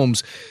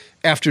films,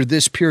 after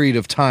this period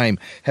of time,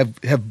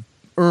 have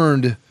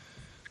earned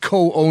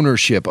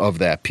co-ownership of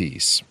that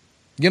piece.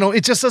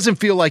 It just doesn't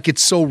feel like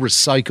it's so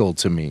recycled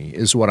to me,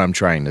 is what I'm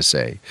trying to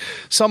say.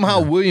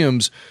 Somehow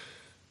Williams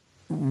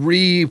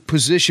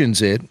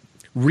repositions it,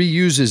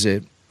 reuses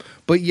it,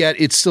 but yet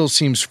it still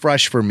seems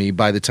fresh for me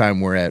by the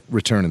time we're at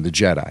Return of the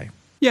Jedi.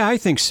 Yeah, I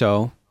think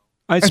so.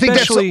 I think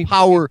that's the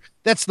power.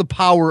 That's the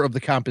power of the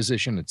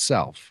composition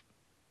itself,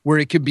 where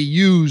it can be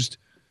used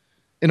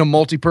in a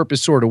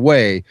multi-purpose sort of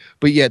way,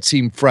 but yet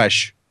seem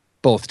fresh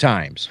both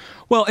times.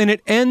 Well, and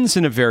it ends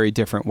in a very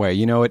different way.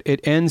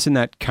 It ends in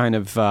that kind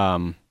of.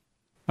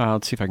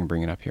 Let's see if I can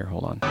bring it up here.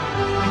 Hold on.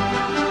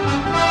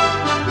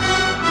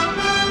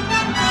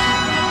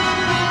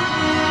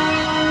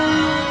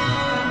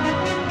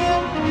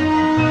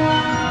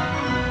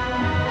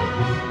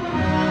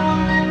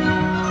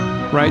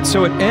 Right,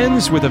 so it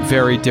ends with a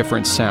very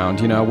different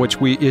sound,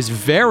 which is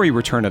very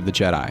Return of the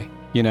Jedi.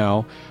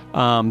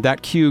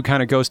 That cue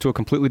kind of goes to a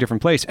completely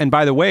different place. And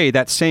by the way,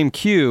 that same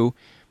cue,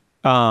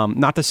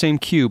 not the same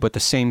cue, but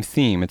the same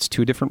theme. It's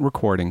 2 different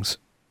recordings.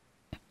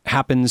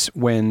 Happens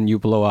when you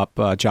blow up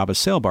Jabba's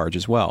sail barge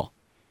as well,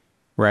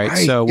 right?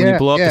 So when you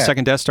blow up the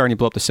second Death Star and you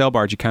blow up the sail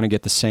barge, you kind of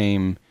get the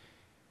same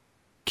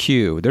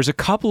cue. There's a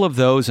couple of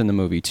those in the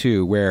movie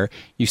too, where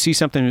you see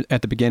something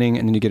at the beginning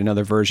and then you get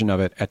another version of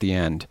it at the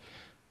end.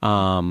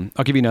 I'll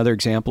give you another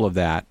example of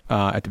that.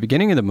 At the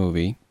beginning of the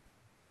movie,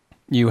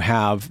 you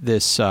have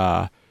this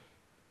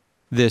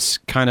this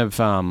kind of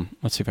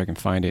let's see if I can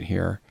find it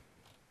here.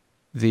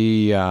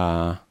 You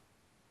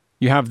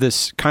have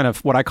this kind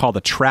of what I call the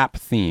trap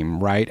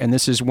theme, right? And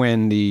this is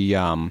when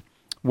the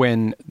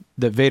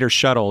Vader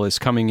shuttle is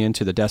coming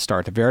into the Death Star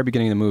at the very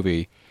beginning of the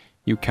movie.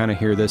 You kind of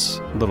hear this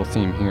little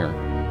theme here.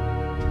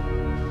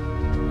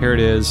 Here it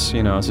is,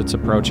 as it's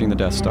approaching the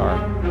Death Star.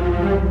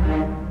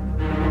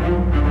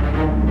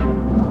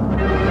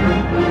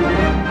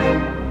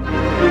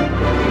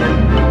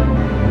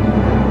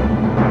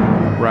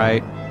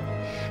 Right.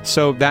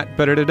 So that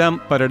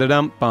ba-da-da-dump,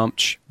 ba-da-da-dump, bump,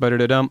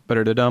 ba-da-da-dump,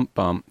 ba-da-da-dump,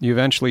 bump. You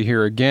eventually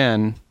hear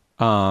again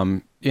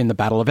in the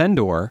Battle of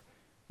Endor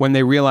when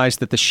they realize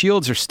that the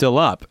shields are still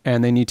up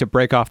and they need to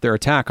break off their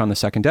attack on the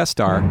second Death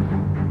Star.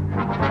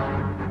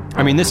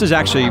 I mean, this is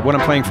actually what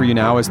I'm playing for you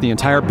now is the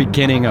entire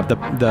beginning of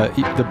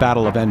the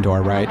Battle of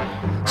Endor, right?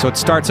 So it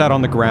starts out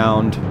on the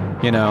ground,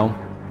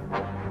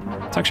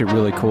 It's actually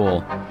really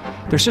cool.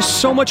 There's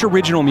just so much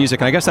original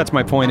music, and I guess that's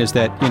my point. Is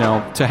that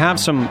to have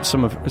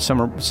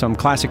some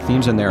classic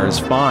themes in there is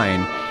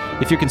fine,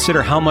 if you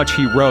consider how much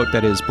he wrote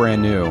that is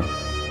brand new.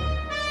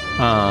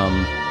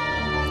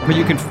 But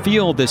you can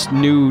feel this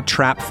new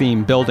trap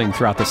theme building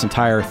throughout this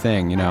entire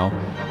thing, And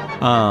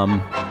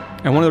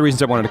one of the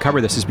reasons I wanted to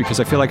cover this is because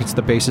I feel like it's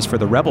the basis for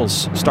the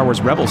Star Wars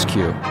Rebels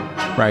cue,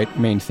 right?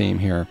 Main theme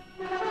here.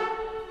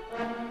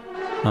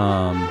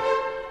 Let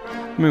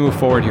me move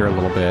forward here a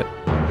little bit.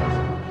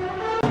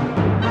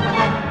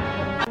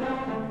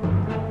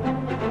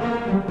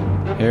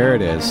 There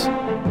it is.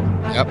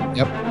 Yep.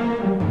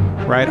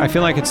 Right? I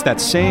feel like it's that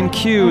same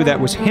cue that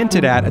was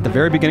hinted at the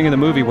very beginning of the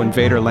movie when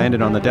Vader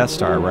landed on the Death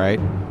Star, right?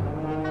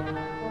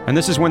 And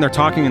this is when they're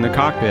talking in the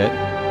cockpit.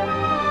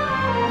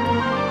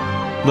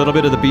 A little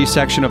bit of the B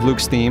section of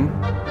Luke's theme.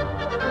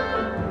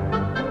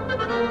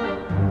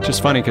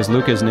 Just funny because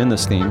Luke isn't in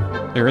this theme.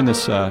 They're in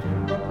this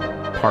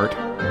part.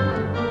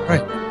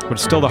 Right. But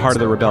it's still the heart of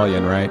the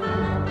rebellion, right?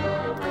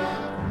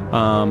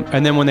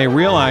 And then when they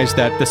realize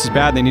that this is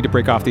bad, they need to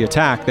break off the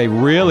attack, they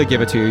really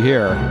give it to you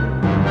here.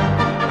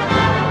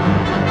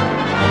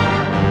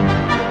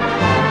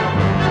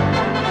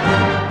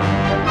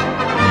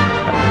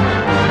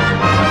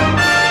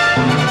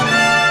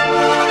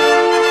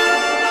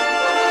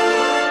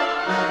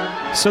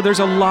 So there's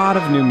a lot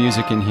of new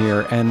music in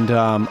here, and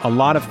a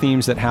lot of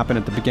themes that happen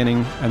at the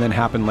beginning and then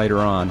happen later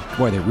on.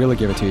 Boy, they really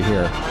give it to you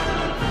here.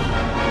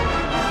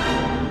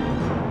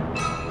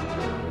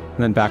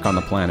 And then back on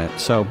the planet.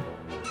 So,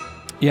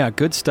 yeah,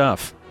 good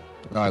stuff.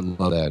 I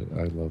love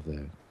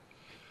that.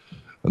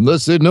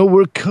 Unless they know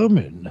we're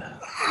coming.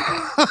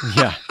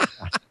 Yeah.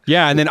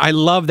 Yeah, and then I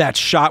love that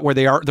shot where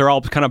they're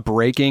all kind of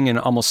breaking and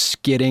almost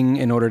skidding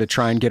in order to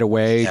try and get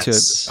away.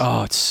 Yes.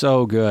 It's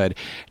so good.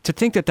 To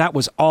think that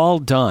was all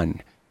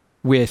done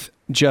with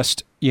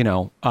just,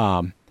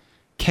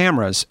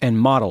 cameras and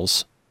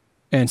models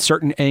and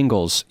certain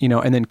angles,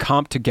 and then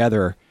comped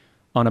together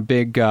on a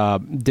big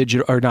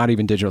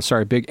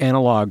big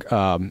analog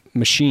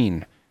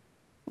machine.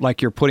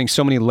 Like you're putting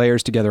so many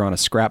layers together on a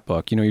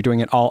scrapbook. You're doing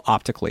it all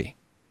optically.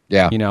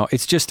 Yeah.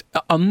 It's just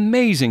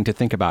amazing to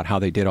think about how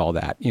they did all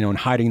that, and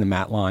hiding the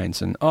matte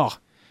lines and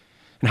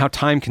how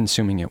time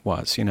consuming it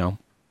was,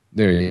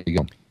 There you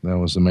go. That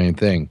was the main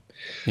thing.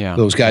 Yeah.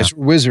 Those guys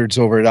were wizards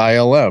over at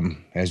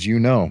ILM, as you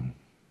know.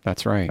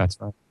 That's right.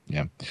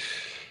 Yeah.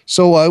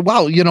 So,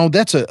 wow,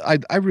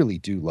 I really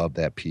do love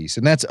that piece.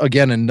 And that's,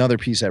 again, another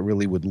piece that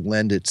really would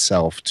lend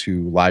itself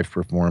to live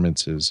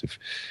performances. If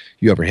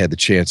you ever had the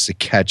chance to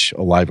catch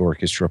a live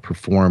orchestra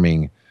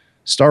performing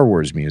Star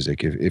Wars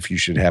music, if you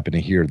should happen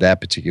to hear that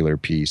particular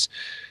piece,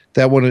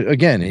 that one,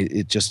 again,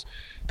 it just,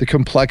 the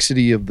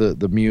complexity of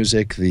the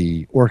music,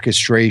 the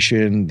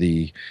orchestration,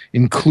 the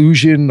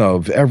inclusion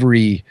of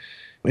every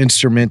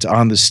instrument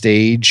on the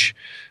stage,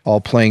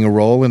 all playing a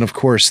role. And of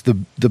course, the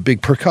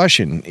big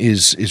percussion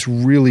is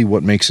really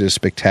what makes it a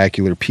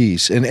spectacular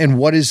piece. And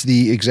what is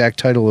the exact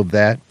title of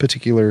that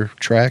particular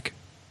track?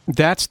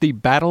 That's the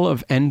Battle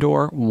of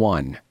Endor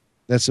 1.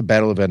 That's the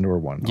Battle of Endor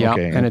 1. Yeah,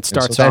 okay. and it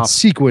starts so that off...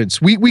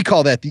 sequence, we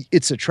call that the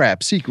It's a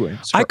Trap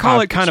sequence. I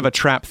call it kind of a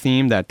trap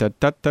theme.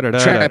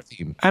 Trap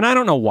theme. And I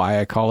don't know why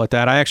I call it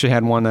that. I actually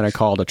had one that I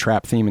called a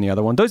trap theme in the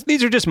other one.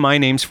 These are just my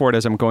names for it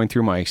as I'm going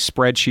through my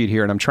spreadsheet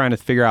here, and I'm trying to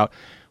figure out,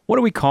 what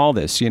do we call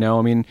this? You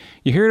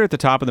hear it at the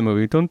top of the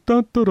movie, and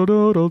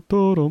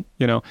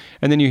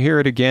then you hear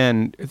it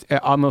again,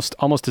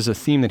 almost as a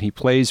theme that he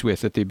plays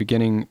with at the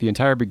beginning, the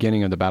entire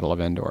beginning of the Battle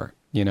of Endor.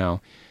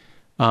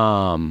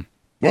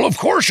 Well, of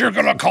course you're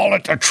going to call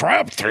it the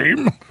trap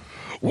theme.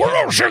 What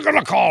else are you going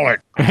to call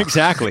it?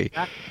 Exactly.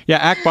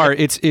 Yeah,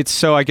 Ackbar.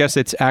 So I guess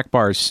it's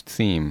Ackbar's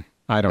theme.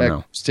 I don't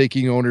know.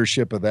 Taking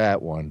ownership of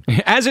that one.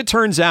 As it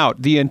turns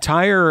out, the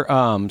entire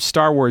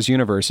Star Wars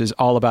universe is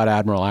all about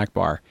Admiral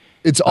Ackbar.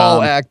 It's all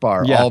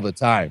Ackbar all the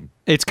time.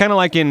 It's kind of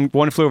like in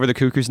One Flew Over the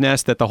Cuckoo's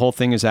Nest, that the whole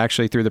thing is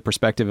actually through the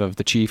perspective of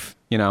the chief,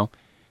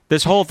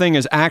 This whole thing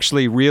is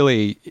actually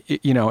really,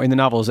 in the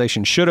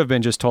novelization, should have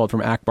been just told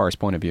from Ackbar's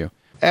point of view.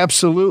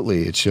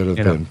 Absolutely, it should have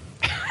been.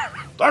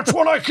 That's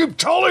what I keep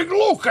telling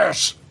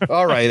Lucas.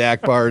 All right,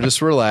 Ackbar, just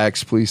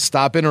relax. Please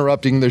stop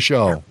interrupting the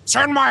show.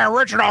 Send my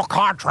original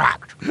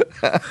contract.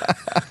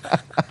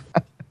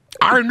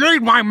 I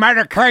need my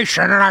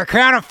medication, and I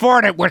can't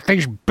afford it with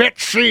these bit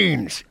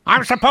scenes.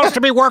 I'm supposed to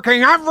be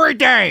working every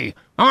day,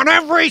 on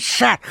every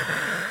set.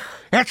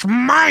 It's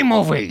my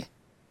movie.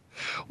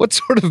 What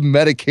sort of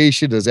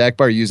medication does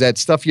Ackbar use? That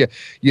stuff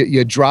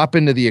you drop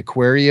into the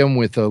aquarium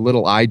with a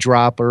little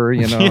eyedropper,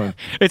 Yeah,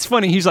 it's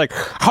funny. He's like,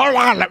 hold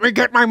on, let me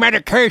get my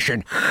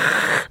medication.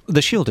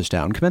 The shield is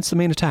down. Commence the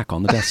main attack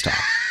on the Death Star.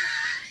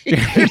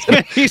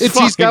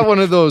 He's got one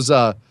of those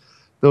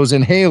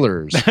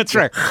inhalers. That's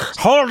right.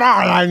 Hold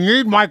on, I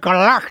need my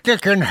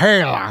galactic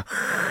inhaler. I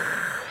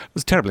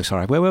was terribly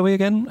sorry. Where were we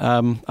again?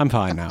 I'm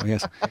fine now,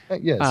 yes.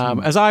 Yes.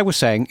 As I was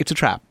saying, it's a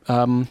trap.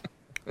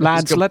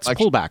 Lads, let's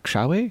pull back,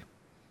 shall we?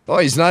 Oh,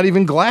 he's not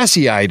even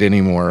glassy-eyed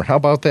anymore. How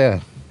about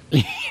that?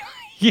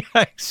 Yeah,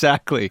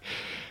 exactly.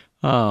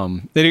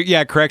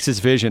 It corrects his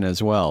vision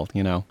as well,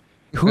 You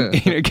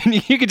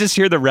could just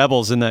hear the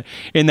rebels in that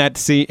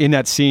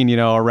scene,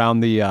 around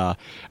the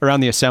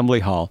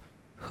assembly hall.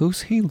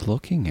 Who's he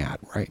looking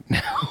at right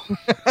now?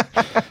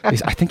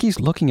 I think he's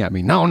looking at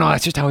me. No,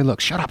 that's just how he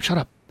looks. Shut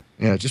up.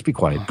 Yeah, just be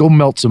quiet. Go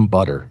melt some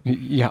butter.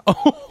 Yeah.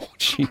 Oh,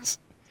 jeez.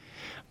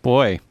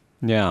 Boy.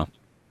 Yeah.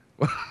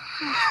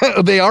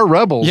 They are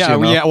rebels. Yeah.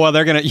 Yeah. Well,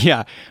 they're gonna.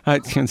 Yeah. I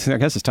guess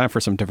it's time for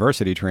some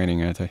diversity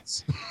training, I think.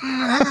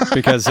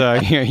 Because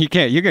you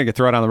can't. You're gonna get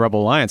thrown on the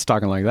Rebel Alliance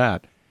talking like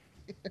that.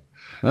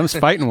 Them's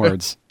fighting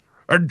words.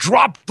 And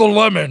drop the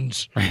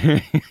lemons.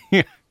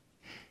 Yeah.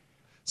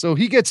 So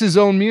he gets his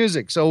own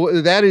music.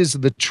 So that is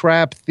the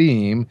trap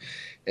theme,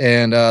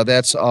 and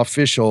that's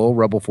official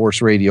Rebel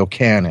Force Radio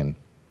canon.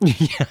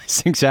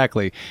 Yes,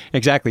 exactly.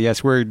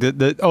 Yes, we're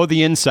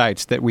the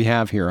insights that we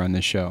have here on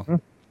this show.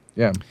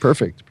 Yeah,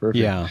 perfect.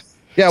 Yeah.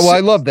 Yeah, well, I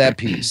love that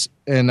piece.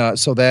 And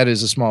so that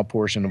is a small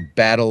portion of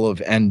Battle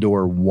of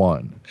Endor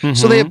 1. Mm-hmm.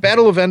 So they have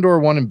Battle of Endor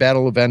 1 and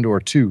Battle of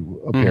Endor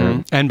 2,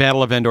 apparently. Mm-hmm. And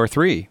Battle of Endor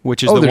 3,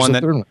 which is the one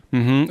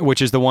that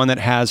which is the one that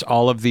has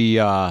all of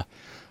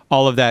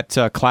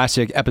that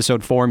classic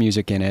Episode 4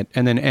 music in it,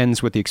 and then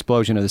ends with the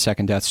explosion of the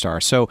second Death Star.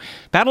 So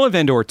Battle of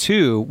Endor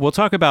 2, we'll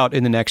talk about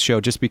in the next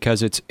show just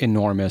because it's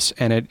enormous,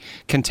 and it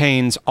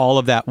contains all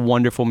of that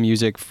wonderful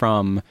music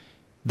from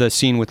the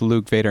scene with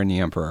Luke, Vader, and the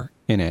Emperor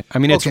in it. I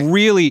mean, it's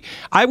really,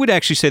 I would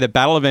actually say that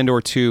Battle of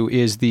Endor 2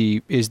 is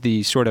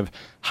the sort of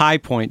high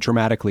point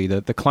dramatically,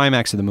 the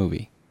climax of the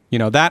movie.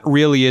 That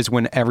really is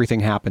when everything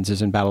happens,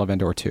 is in Battle of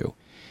Endor 2.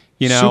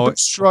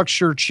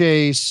 Superstructure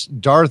chase,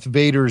 Darth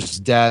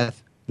Vader's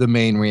death, the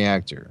main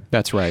reactor.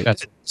 That's right.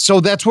 So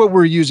that's what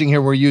we're using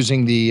here. We're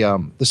using the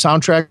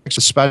soundtracks,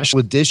 the special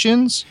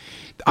editions.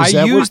 I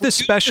use the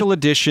special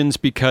editions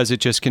because it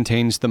just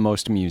contains the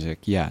most music.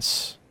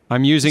 Yes.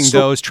 I'm using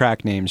those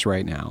track names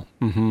right now.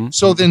 Mm-hmm.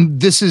 So then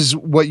this is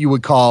what you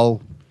would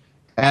call,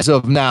 as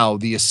of now,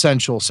 the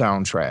essential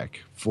soundtrack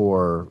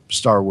for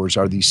Star Wars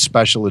are these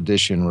special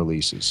edition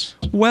releases.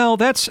 Well,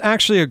 that's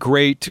actually a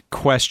great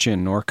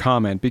question or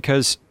comment,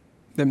 because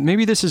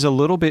maybe this is a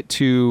little bit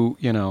too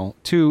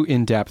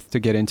in-depth to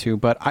get into,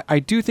 but I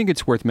do think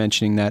it's worth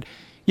mentioning that,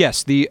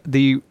 yes,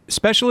 the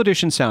special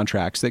edition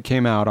soundtracks that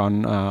came out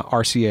on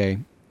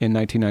RCA in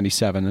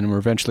 1997 and were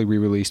eventually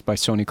re-released by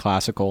Sony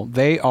Classical,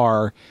 they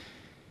are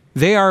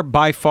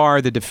by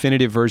far the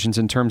definitive versions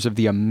in terms of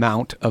the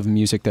amount of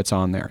music that's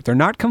on there. They're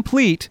not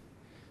complete,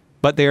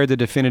 but they are the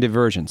definitive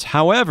versions.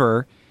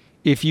 However,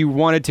 if you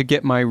wanted to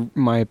get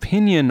my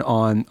opinion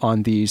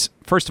on these,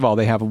 first of all,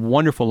 they have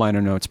wonderful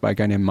liner notes by a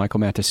guy named Michael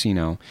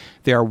Matessino.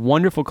 They are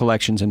wonderful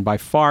collections and by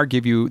far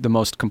give you the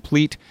most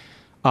complete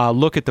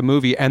look at the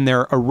movie, and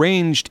they're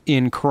arranged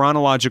in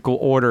chronological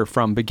order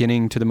from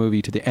beginning to the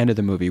movie to the end of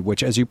the movie,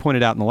 which, as you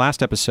pointed out in the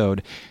last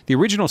episode, the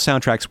original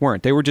soundtracks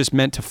weren't. They were just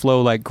meant to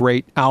flow like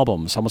great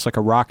albums, almost like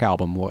a rock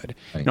album would.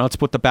 Right. Let's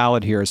put the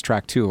ballad here as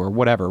track 2 or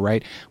whatever,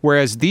 right?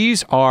 Whereas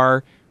these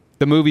are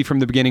the movie from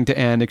the beginning to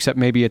end, except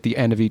maybe at the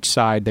end of each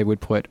side they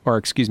would put, or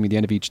excuse me, the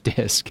end of each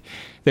disc,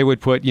 they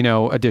would put,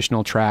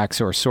 additional tracks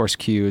or source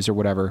cues or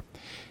whatever.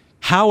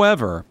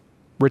 However,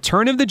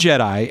 Return of the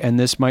Jedi, and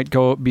this might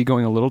be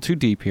going a little too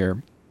deep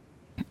here,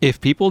 if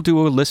people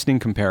do a listening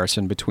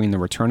comparison between the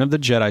Return of the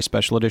Jedi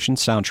Special Edition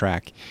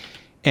soundtrack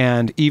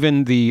and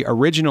even the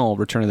original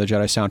Return of the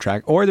Jedi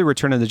soundtrack or the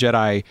Return of the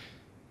Jedi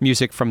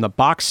music from the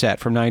box set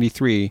from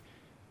 93,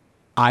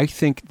 I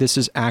think this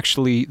is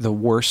actually the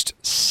worst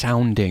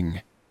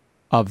sounding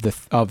of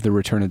the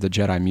Return of the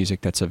Jedi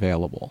music that's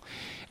available.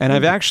 And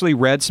I've actually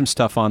read some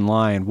stuff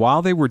online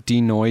while they were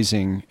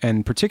denoising,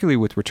 and particularly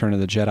with Return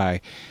of the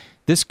Jedi,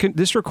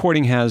 this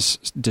recording has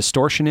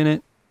distortion in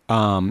it.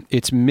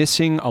 It's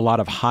missing a lot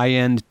of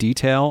high-end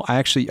detail.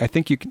 I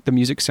think the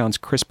music sounds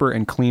crisper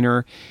and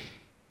cleaner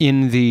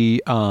in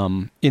the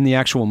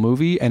actual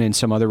movie and in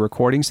some other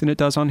recordings than it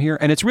does on here.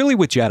 And it's really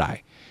with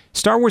Jedi.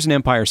 Star Wars and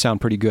Empire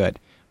sound pretty good.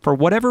 For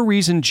whatever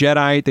reason,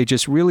 Jedi, they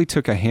just really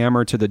took a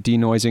hammer to the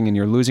denoising, and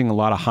you're losing a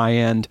lot of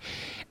high-end.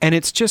 And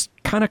it's just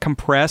kind of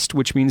compressed,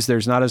 which means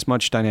there's not as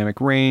much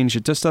dynamic range.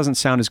 It just doesn't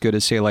sound as good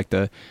as, say, like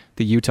the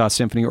Utah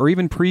Symphony or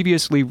even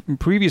previous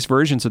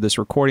versions of this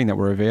recording that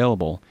were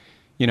available.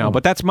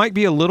 But that might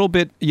be a little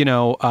bit,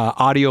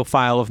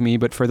 audiophile of me.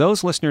 But for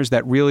those listeners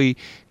that really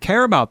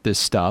care about this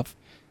stuff,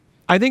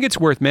 I think it's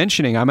worth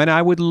mentioning. I mean,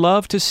 I would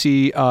love to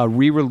see a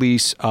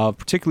re-release of,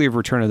 particularly of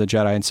Return of the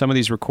Jedi and some of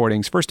these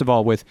recordings, first of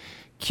all, with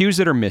cues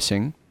that are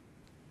missing.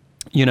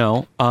 There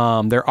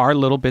are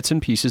little bits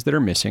and pieces that are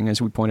missing,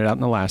 as we pointed out in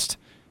the last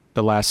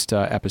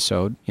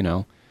episode,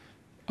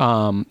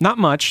 Not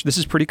much. This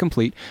is pretty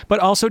complete.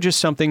 But also just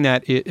something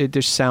that it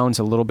just sounds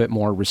a little bit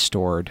more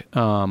restored.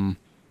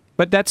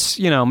 But that's,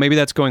 maybe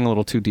that's going a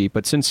little too deep.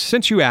 But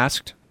since you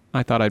asked,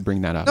 I thought I'd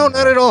bring that up. No,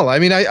 not at all. I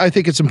mean, I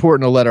think it's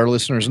important to let our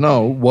listeners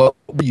know what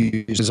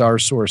we use as our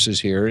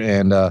sources here.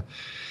 And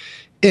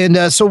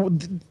so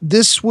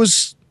this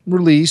was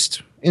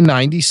released in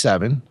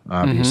 97,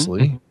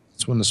 obviously. Mm-hmm.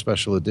 That's when the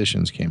special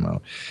editions came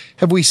out.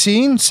 Have we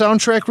seen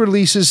soundtrack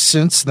releases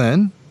since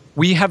then?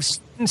 We have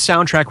seen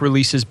soundtrack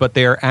releases, but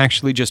they are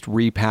actually just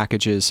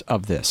repackages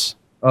of this.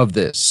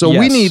 So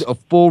we need a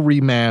full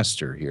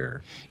remaster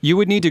here. You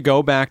would need to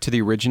go back to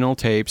the original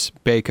tapes,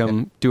 bake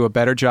them, do a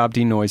better job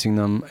denoising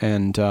them,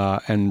 and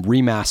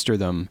remaster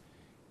them,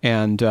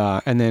 and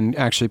then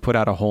actually put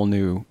out a whole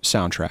new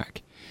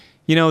soundtrack.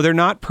 They're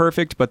not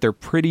perfect, but they're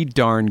pretty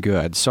darn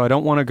good. So I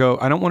don't want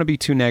to be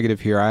too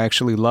negative here. I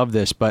actually love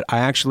this, but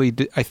I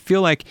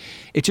feel like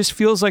it just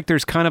feels like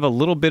there's kind of a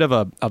little bit of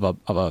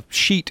a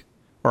sheet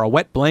or a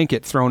wet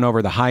blanket thrown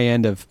over the high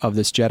end of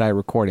this Jedi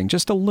recording,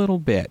 just a little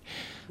bit.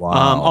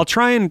 Wow. I'll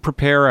try and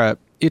prepare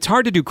it's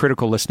hard to do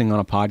critical listening on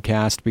a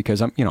podcast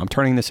because I'm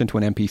turning this into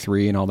an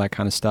MP3 and all that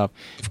kind of stuff.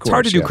 It's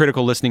hard to do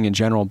critical listening in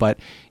general, but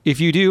if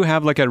you do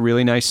have like a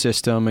really nice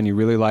system and you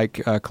really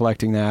like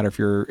collecting that,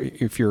 or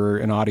if you're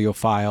an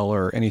audiophile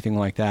or anything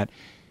like that,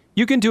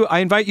 you can I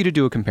invite you to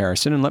do a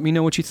comparison and let me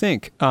know what you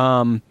think.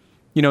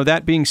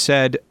 That being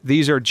said,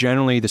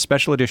 the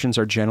special editions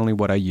are generally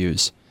what I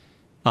use.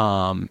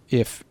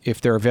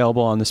 If they're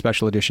available on the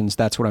special editions,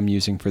 that's what I'm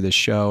using for this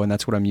show, and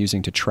that's what I'm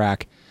using to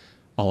track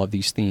all of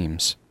these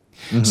themes.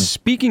 Mm-hmm.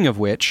 Speaking of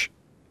which,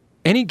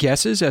 any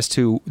guesses as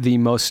to the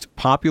most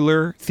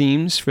popular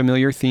themes,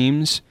 familiar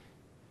themes,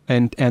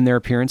 and their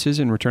appearances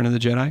in Return of the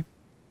Jedi?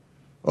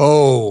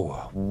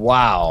 Oh,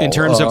 wow. In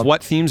terms of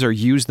what themes are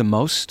used the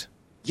most?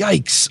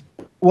 Yikes.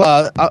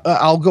 Well,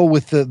 I'll go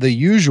with the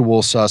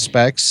usual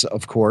suspects,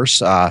 of course.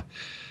 The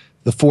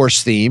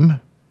Force theme.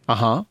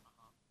 Uh-huh.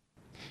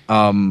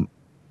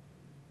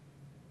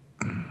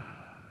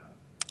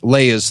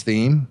 Leia's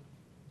theme.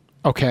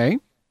 Okay.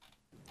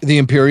 The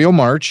Imperial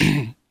March.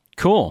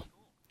 Cool.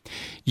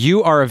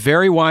 You are a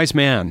very wise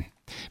man,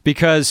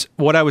 because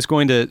what I was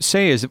going to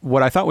say is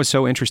what I thought was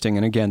so interesting,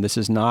 and again, this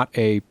is not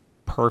a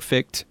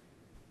perfect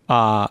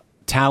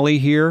tally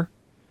here,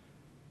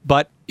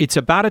 but it's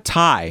about a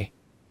tie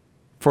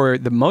for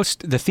the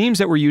themes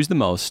that were used the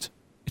most.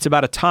 It's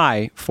about a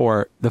tie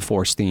for the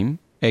Force theme,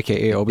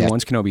 aka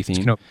Obi-Wan's Kenobi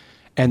theme,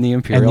 and the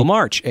Imperial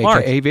March,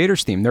 aka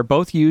Vader's theme. They're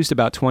both used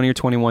about 20 or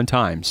 21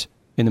 times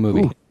in the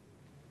movie. Ooh.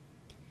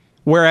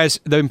 Whereas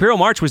the Imperial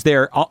March was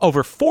there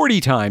over 40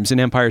 times in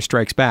Empire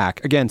Strikes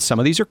Back. Again, some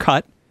of these are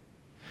cut,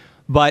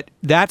 but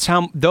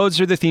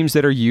those are the themes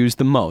that are used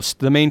the most.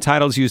 The main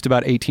title is used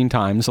about 18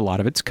 times. A lot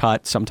of it's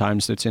cut.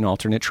 Sometimes it's in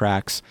alternate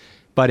tracks,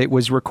 but it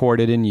was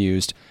recorded and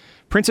used.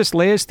 Princess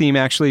Leia's theme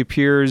actually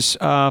appears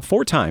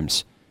 4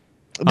 times.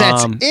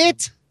 That's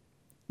it?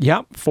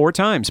 Yeah, 4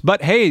 times.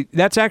 But hey,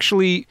 that's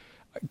actually,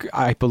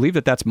 I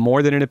believe that's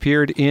more than it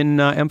appeared in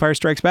Empire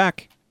Strikes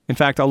Back. In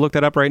fact, I'll look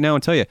that up right now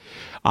and tell you.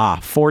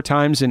 4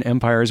 times in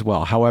Empire as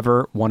well.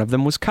 However, one of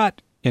them was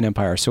cut in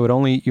Empire, so it's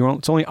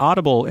only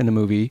audible in the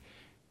movie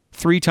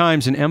 3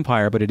 times in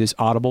Empire, but it is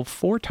audible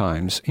 4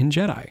 times in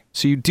Jedi.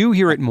 So you do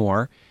hear it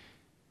more.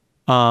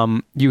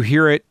 You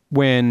hear it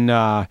when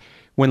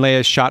Leia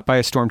is shot by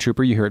a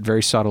stormtrooper. You hear it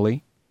very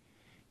subtly.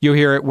 You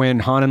hear it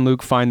when Han and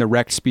Luke find the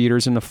wrecked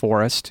speeders in the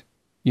forest.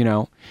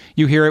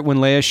 You hear it when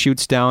Leia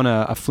shoots down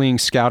a fleeing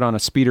scout on a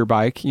speeder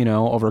bike,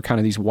 over kind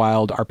of these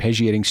wild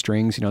arpeggiating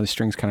strings, the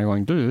strings kind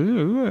of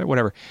going,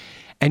 whatever.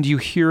 And you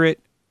hear it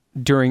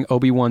during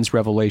Obi-Wan's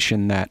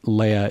revelation that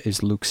Leia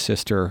is Luke's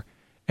sister,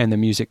 and the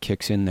music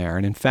kicks in there.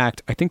 And in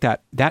fact, I think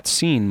that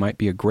scene might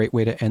be a great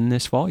way to end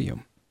this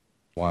volume.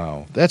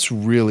 Wow. That's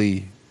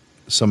really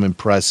some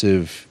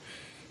impressive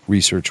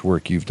research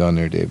work you've done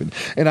there, David.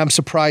 And I'm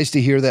surprised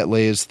to hear that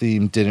Leia's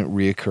theme didn't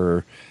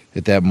reoccur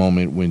at that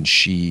moment when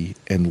she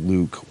and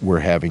Luke were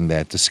having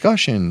that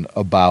discussion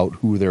about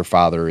who their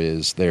father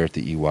is there at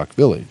the Ewok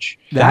village.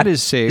 That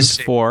is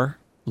saved for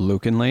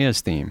Luke and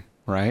Leia's theme,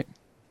 right?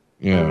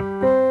 Yeah.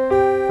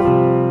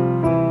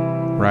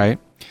 Right?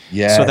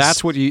 Yes. So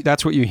that's what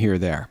you hear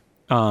there,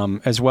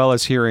 as well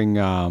as hearing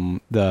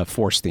the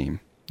Force theme.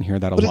 You hear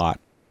that a lot.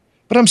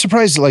 But I'm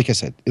surprised, like I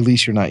said, at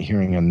least you're not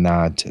hearing a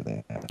nod to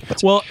that.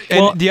 Well,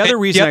 the other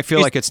reason I feel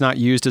like it's not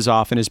used as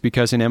often is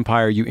because in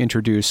Empire you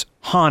introduce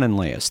Han and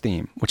Leia's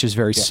theme, which is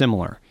very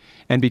similar.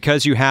 And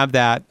because you have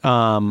that,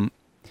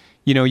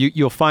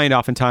 you'll find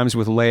oftentimes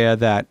with Leia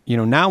that,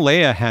 now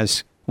Leia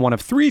has one of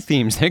 3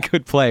 themes they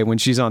could play when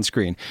she's on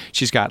screen.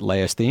 She's got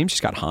Leia's theme,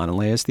 she's got Han and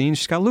Leia's theme,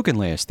 she's got Luke and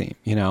Leia's theme,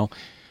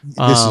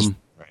 This is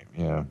right,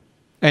 yeah.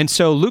 And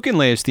so Luke and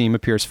Leia's theme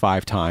appears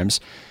 5 times.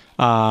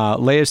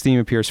 Leia's theme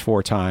appears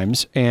 4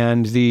 times,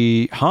 and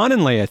the Han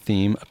and Leia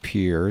theme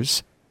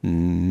appears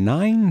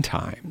 9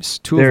 times,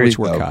 2 of which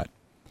were cut.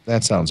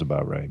 That sounds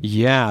about right.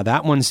 Yeah,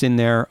 that one's in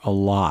there a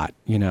lot,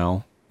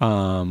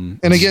 And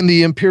again,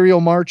 the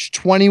Imperial March,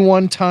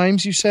 21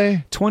 times, you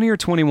say? 20 or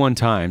 21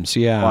 times,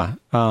 yeah.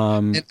 Wow.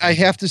 And I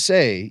have to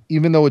say,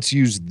 even though it's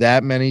used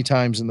that many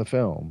times in the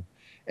film,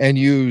 and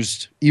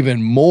used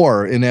even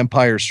more in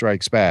Empire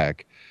Strikes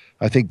Back,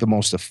 I think the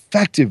most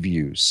effective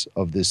use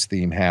of this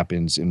theme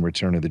happens in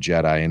Return of the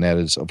Jedi, and that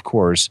is, of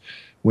course,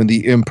 when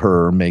the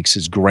Emperor makes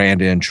his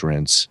grand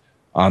entrance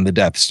on the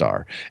Death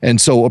Star.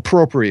 And so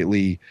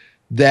appropriately,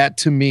 that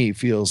to me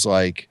feels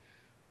like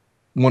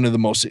one of the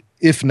most,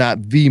 if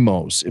not the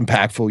most,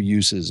 impactful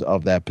uses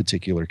of that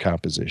particular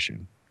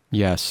composition.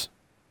 Yes.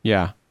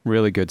 Yeah,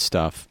 really good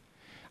stuff.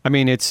 I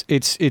mean, it's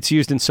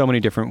used in so many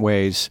different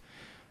ways.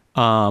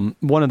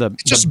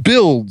 It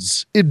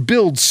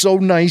builds so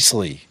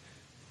nicely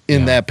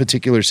in that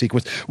particular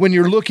sequence. When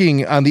you're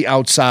looking on the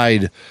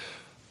outside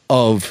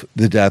of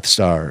the Death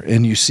Star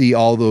and you see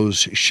all those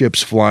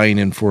ships flying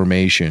in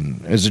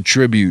formation as a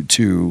tribute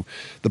to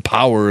the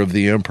power of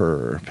the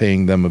Emperor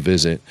paying them a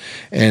visit,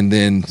 and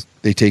then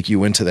they take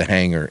you into the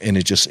hangar and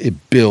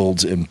it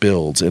builds and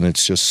builds, and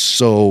it's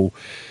so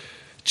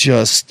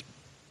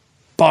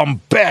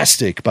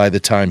bombastic by the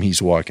time he's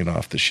walking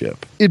off the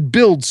ship. It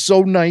builds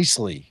so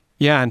nicely.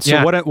 Yeah, and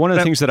so one of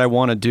the things that I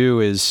want to do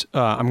is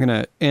I'm going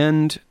to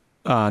end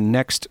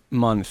next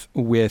month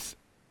with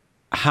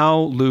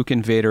how Luke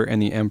and Vader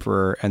and the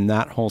Emperor and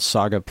that whole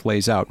saga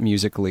plays out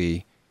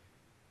musically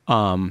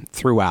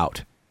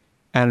throughout.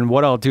 And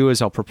what I'll do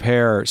is I'll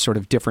prepare sort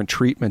of different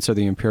treatments of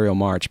the Imperial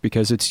March,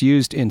 because it's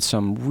used in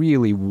some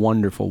really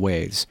wonderful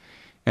ways.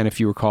 And if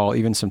you recall,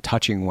 even some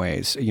touching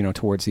ways,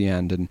 towards the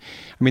end. And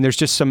I mean, there's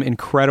just some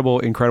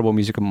incredible, incredible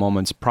musical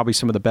moments, probably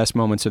some of the best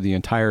moments of the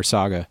entire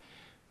saga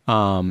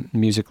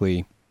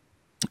musically.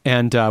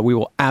 And we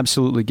will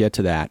absolutely get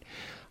to that.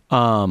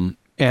 I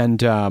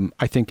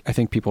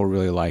think people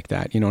really like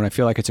that, and I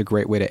feel like it's a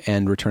great way to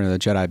end Return of the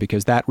Jedi,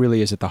 because that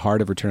really is at the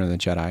heart of Return of the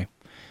Jedi.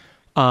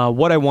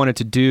 What I wanted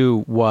to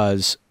do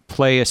was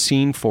play a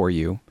scene for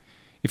you.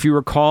 If you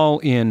recall,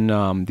 in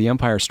The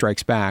Empire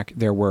Strikes Back,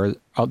 there were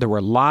a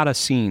lot of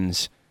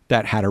scenes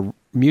that had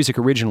music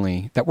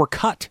originally that were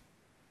cut.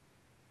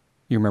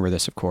 You remember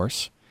this, of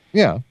course.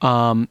 Yeah.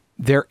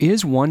 There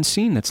is one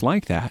scene that's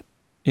like that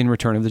in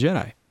Return of the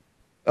Jedi.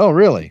 Oh,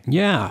 really?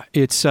 Yeah,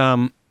 it's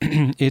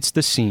it's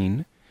the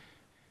scene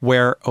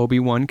where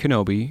Obi-Wan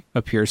Kenobi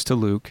appears to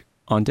Luke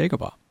on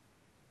Dagobah.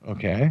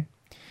 Okay.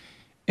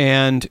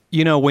 And,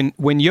 you know, when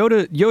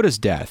Yoda's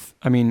death,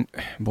 I mean,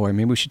 boy,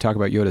 maybe we should talk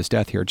about Yoda's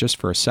death here just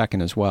for a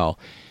second as well.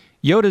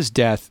 Yoda's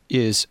death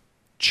is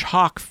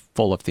chock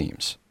full of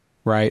themes,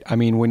 right? I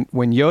mean, when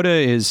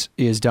Yoda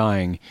is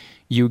dying,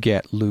 you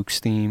get Luke's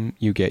theme,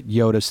 you get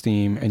Yoda's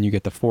theme, and you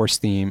get the Force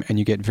theme, and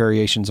you get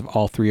variations of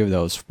all three of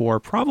those for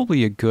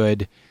probably a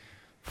good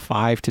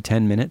 5 to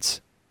 10 minutes,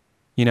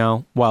 you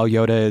know, while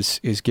Yoda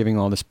is giving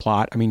all this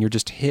plot. I mean, you're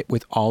just hit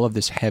with all of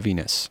this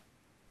heaviness,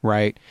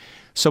 right?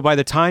 So by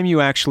the time you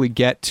actually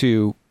get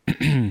to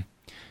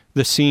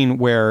the scene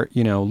where,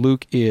 you know,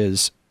 Luke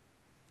is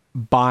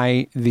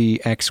by the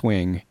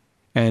X-Wing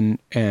and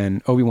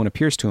Obi-Wan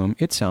appears to him,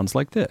 it sounds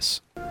like this.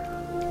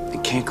 I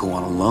can't go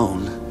on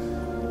alone.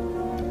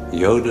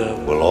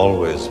 Yoda will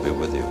always be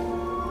with you.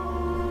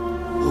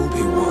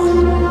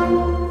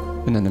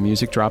 Obi-Wan. And then the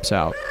music drops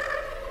out,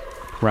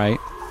 right?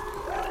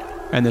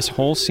 And this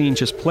whole scene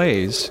just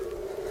plays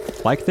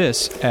like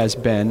this as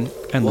Ben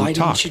and Luke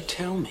talk. Why didn't you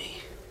tell me?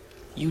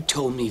 You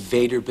told me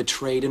Vader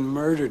betrayed and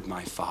murdered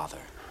my father.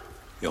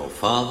 Your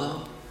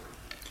father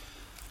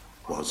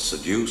was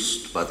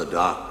seduced by the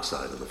dark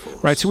side of the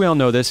Force. Right, so we all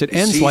know this. It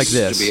ends like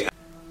this.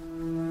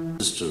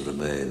 To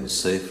remain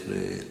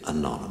safely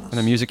anonymous. And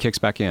the music kicks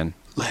back in.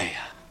 Leia.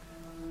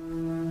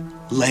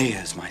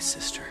 Leia's my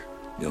sister.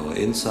 Your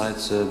insight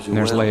serves you And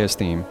there's well. Leia's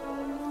theme.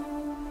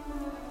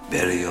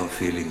 Bury your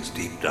feelings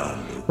deep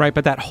down, Luke. Right,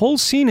 but that whole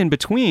scene in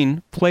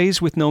between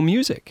plays with no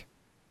music.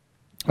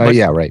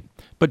 Yeah, right.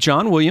 But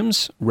John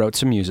Williams wrote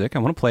some music. I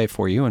want to play it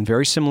for you. And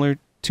very similar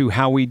to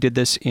how we did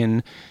this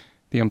in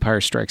The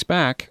Empire Strikes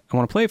Back, I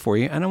want to play it for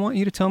you, and I want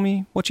you to tell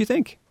me what you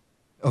think.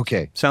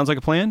 Okay. Sounds like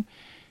a plan?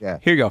 Yeah.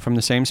 Here you go, from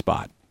the same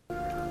spot.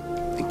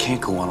 I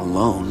can't go on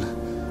alone.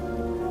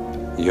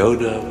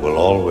 Yoda will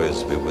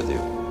always be with you.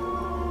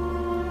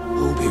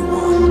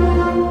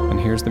 Obi-Wan. And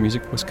here's the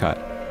music that was cut.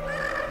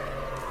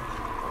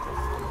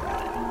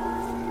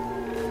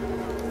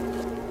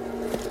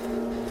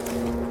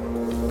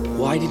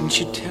 Why didn't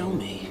you tell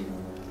me?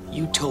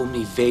 You told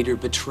me Vader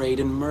betrayed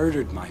and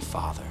murdered my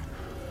father.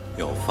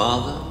 Your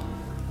father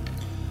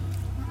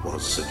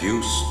was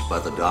seduced by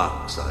the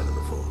dark side of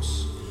the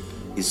Force.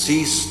 He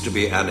ceased to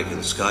be Anakin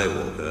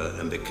Skywalker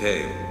and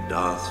became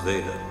Darth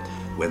Vader.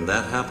 When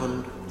that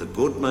happened, the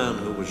good man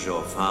who was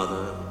your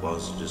father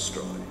was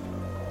destroyed.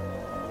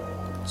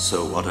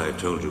 So what I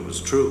told you was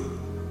true,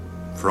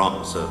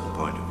 from a certain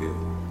point of view.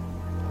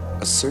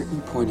 A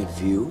certain point of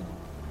view?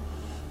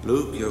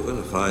 Luke, you're going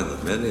to find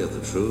that many of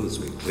the truths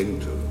we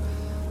cling to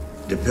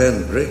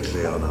depend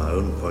greatly on our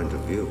own point of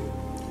view.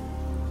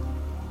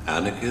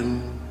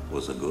 Anakin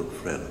was a good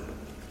friend.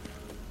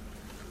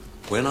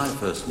 When I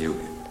first knew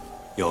him,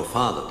 your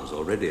father was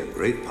already a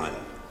great pilot,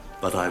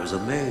 but I was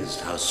amazed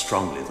how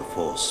strongly the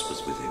Force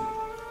was with him.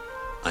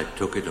 I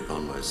took it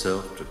upon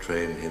myself to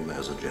train him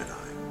as a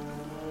Jedi.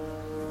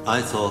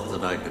 I thought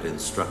that I could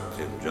instruct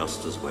him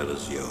just as well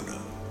as Yoda.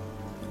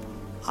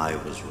 I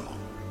was wrong.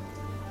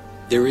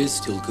 There is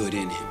still good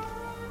in him.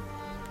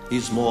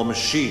 He's more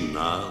machine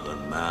now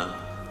than man,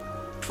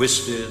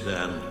 twisted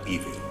and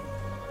evil.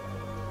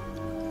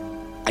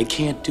 I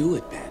can't do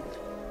it, Ben.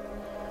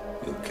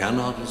 You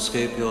cannot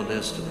escape your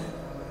destiny.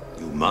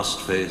 You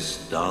must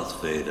face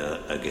Darth Vader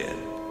again.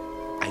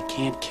 I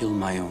can't kill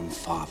my own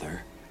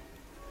father.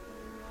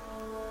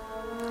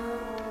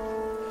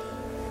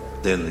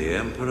 Then the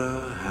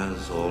Emperor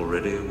has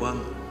already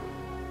won.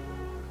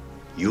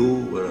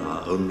 You were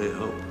our only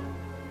hope.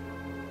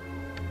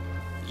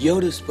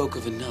 Yoda spoke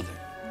of another.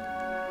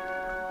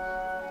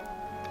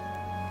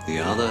 The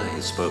other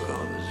he spoke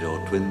of is your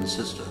twin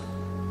sister.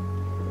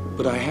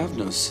 But I have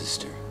no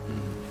sister.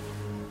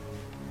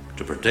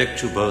 To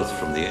protect you both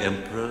from the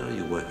Emperor,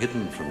 you were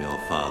hidden from your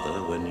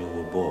father when you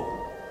were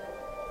born.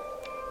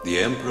 The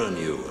Emperor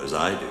knew, as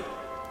I did,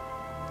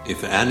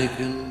 if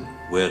Anakin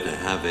were to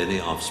have any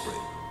offspring,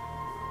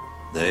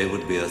 they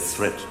would be a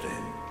threat to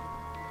him.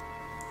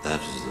 That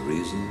is the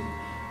reason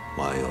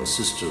why your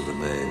sister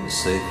remains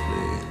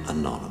safely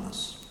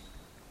anonymous.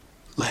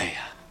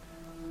 Leia.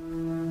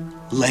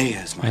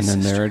 Leia's my And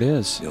then sister. there it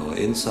is. Your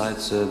insight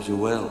serves you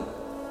well.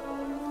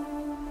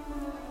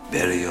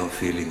 Bury your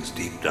feelings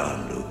deep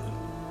down,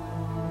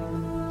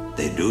 Luke.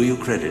 They do you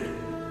credit,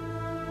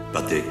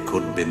 but they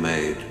could be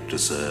made to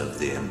serve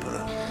the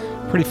Emperor.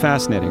 Pretty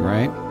fascinating,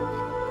 right?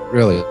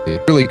 Really,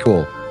 really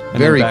cool. And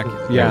Very then back,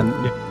 cool.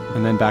 yeah,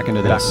 and then back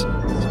into this.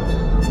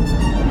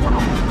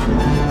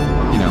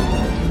 You know.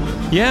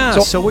 Yeah,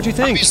 so what'd you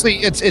think? Obviously,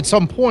 it's at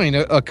some point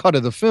a cut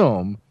of the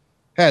film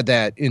had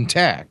that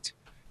intact,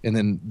 and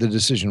then the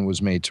decision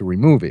was made to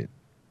remove it.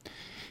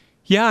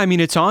 Yeah, I mean,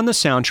 it's on the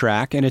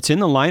soundtrack, and it's in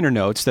the liner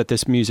notes that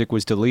this music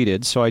was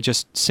deleted, so I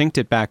just synced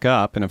it back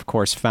up, and of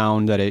course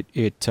found that it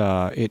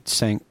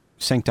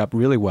synced up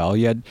really well.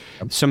 You had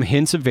some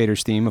hints of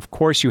Vader's theme. Of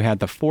course, you had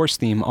the Force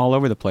theme all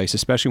over the place,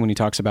 especially when he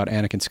talks about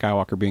Anakin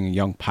Skywalker being a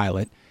young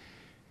pilot.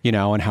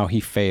 and how he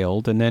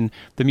failed. And then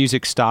the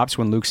music stops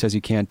when Luke says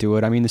he can't do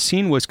it. I mean, the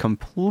scene was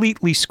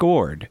completely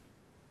scored,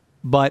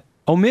 but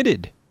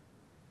omitted.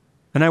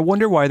 And I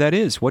wonder why that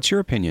is. What's your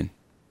opinion?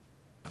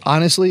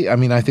 Honestly, I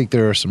mean, I think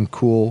there are some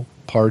cool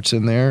parts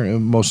in there,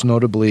 most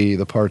notably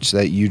the parts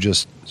that you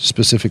just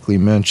specifically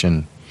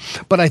mentioned.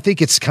 But I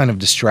think it's kind of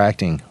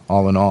distracting,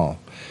 all in all.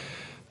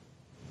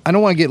 I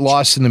don't want to get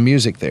lost in the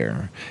music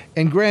there.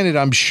 And granted,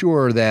 I'm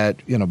sure that,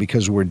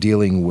 because we're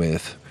dealing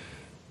with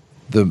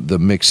the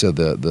mix of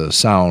the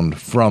sound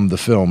from the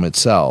film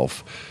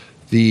itself,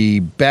 the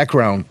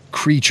background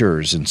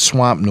creatures and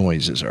swamp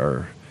noises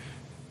are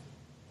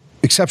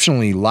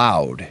exceptionally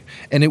loud.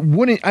 And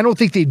I don't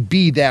think they'd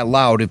be that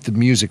loud if the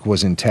music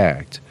was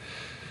intact.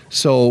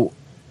 So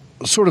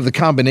sort of the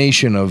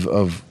combination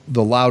of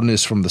the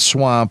loudness from the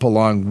swamp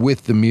along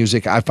with the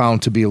music I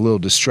found to be a little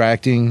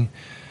distracting.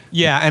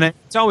 Yeah, and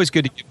it's always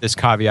good to give this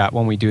caveat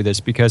when we do this,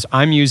 because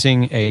I'm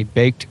using a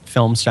baked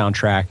film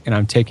soundtrack, and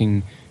I'm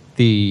taking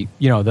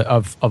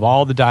of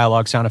all the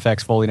dialogue, sound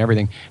effects, Foley, and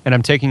everything, and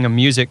I'm taking a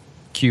music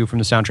cue from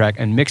the soundtrack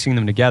and mixing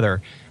them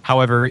together.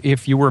 However,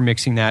 if you were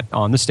mixing that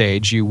on the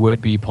stage, you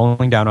would be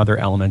pulling down other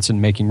elements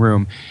and making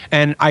room.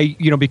 And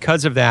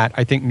because of that,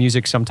 I think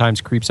music sometimes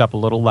creeps up a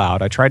little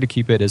loud. I tried to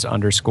keep it as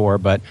underscore,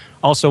 but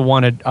also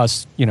wanted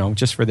us,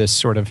 just for this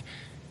sort of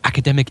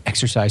academic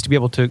exercise to be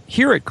able to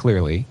hear it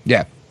clearly.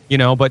 Yeah.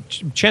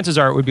 But chances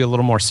are it would be a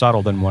little more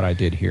subtle than what I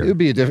did here. It would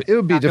be a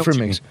different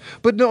mix.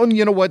 But no,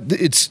 you know what?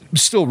 It's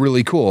still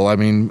really cool. I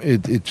mean,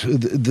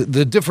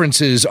 the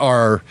differences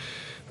are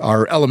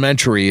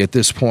elementary at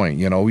this point.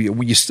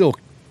 You still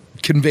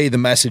convey the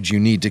message you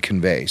need to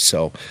convey.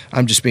 So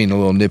I'm just being a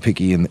little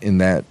nitpicky in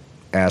that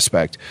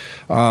aspect.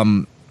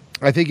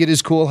 I think it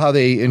is cool how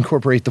they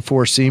incorporate the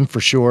Force theme for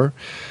sure.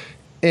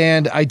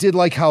 And I did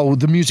like how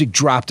the music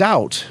dropped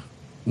out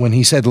when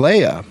he said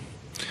Leia.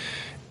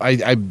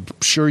 I'm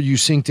sure you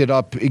synced it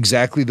up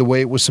exactly the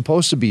way it was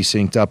supposed to be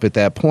synced up at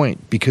that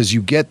point, because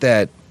you get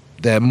that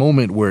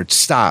moment where it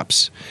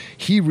stops.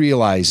 He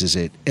realizes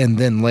it, and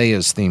then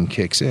Leia's theme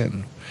kicks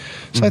in.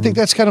 So I think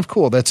that's kind of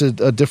cool. That's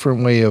a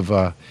different way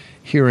of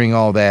hearing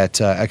all that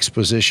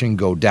exposition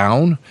go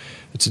down.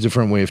 It's a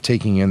different way of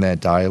taking in that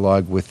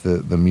dialogue with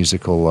the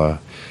musical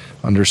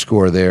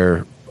underscore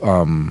there.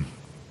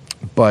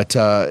 But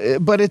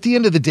at the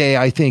end of the day,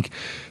 I think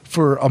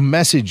for a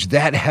message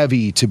that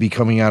heavy to be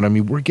coming out, I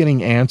mean, we're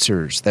getting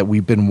answers that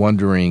we've been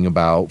wondering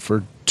about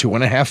for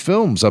 2.5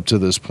 films up to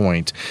this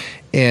point.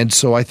 And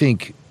so I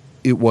think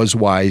it was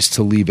wise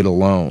to leave it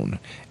alone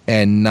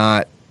and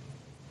not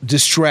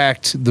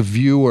distract the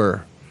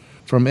viewer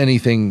from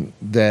anything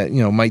that,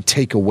 might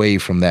take away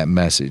from that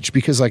message.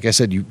 Because like I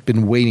said, you've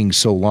been waiting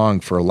so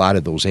long for a lot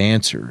of those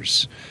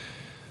answers.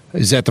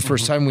 Is that the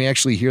first time we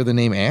actually hear the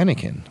name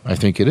Anakin? I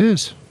think it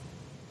is.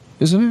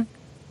 Isn't it?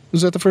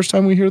 Is that the first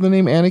time we hear the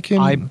name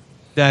Anakin?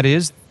 That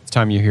is the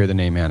time you hear the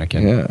name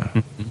Anakin.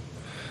 Yeah.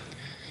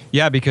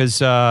 Yeah,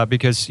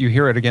 because you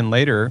hear it again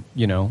later,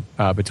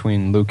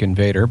 between Luke and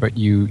Vader, but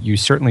you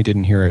certainly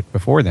didn't hear it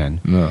before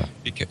then. No.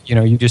 Because,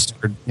 you just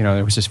heard,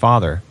 it was his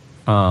father.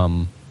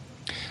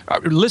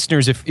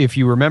 Listeners, if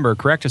you remember,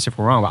 correct us if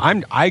we're wrong.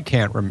 But I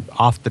can't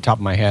off the top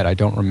of my head. I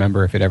don't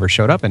remember if it ever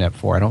showed up in Ep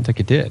 4. I don't think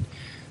it did.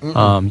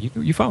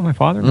 You fought my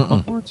father in the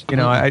Clone Wars?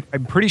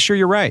 I'm pretty sure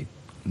you're right.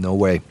 No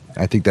way.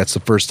 I think that's the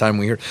first time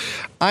we heard.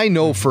 I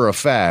know for a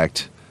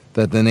fact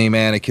that the name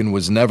Anakin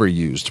was never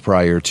used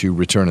prior to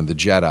Return of the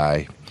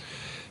Jedi,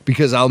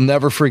 because I'll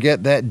never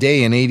forget that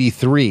day in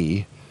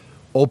 '83,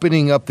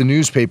 opening up the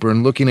newspaper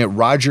and looking at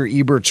Roger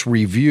Ebert's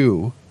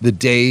review the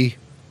day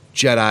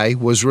Jedi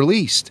was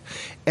released.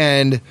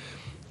 And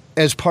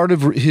as part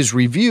of his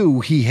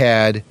review, he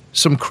had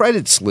some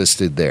credits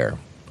listed there.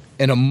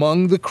 And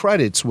among the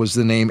credits was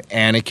the name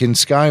Anakin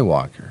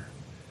Skywalker.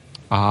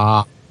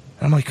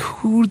 And I'm like,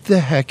 who the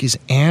heck is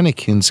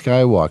Anakin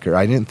Skywalker?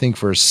 I didn't think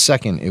for a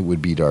second it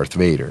would be Darth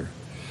Vader.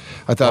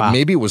 I thought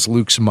maybe it was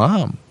Luke's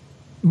mom.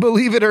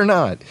 Believe it or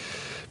not.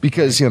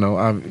 Because,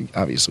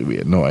 obviously we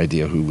had no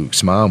idea who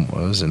Luke's mom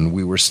was, and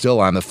we were still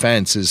on the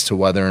fence as to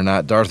whether or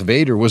not Darth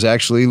Vader was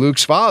actually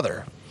Luke's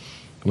father.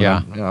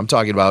 Yeah. I'm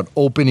talking about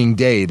opening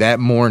day, that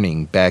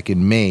morning, back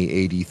in May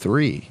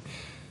 '83.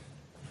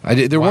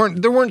 There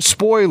weren't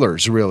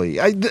spoilers, really.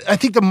 I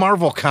think the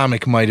Marvel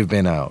comic might have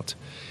been out.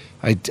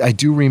 I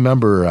do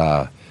remember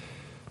a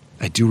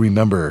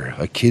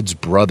kid's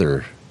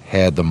brother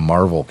had the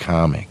Marvel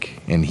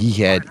comic, and he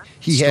had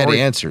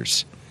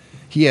answers.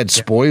 He had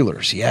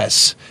spoilers,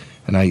 yes.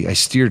 And I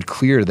steered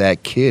clear of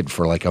that kid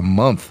for like a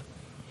month.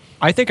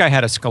 I think I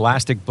had a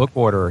Scholastic book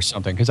order or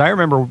something, because I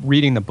remember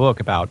reading the book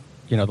about,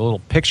 the little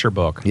picture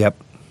book. Yep.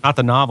 Not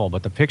the novel,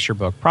 but the picture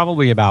book,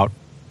 probably about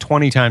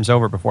 20 times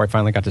over before I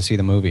finally got to see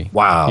the movie.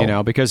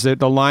 Wow. Because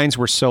the lines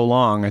were so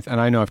long, and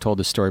I know I've told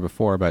this story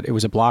before, but it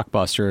was a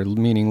Blockbuster,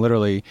 meaning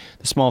literally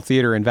the small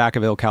theater in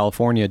Vacaville,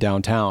 California,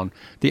 downtown.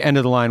 The end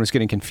of the line was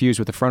getting confused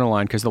with the front of the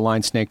line because the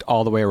line snaked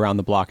all the way around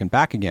the block and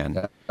back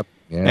again.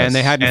 Yes. And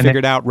they hadn't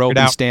figured out rope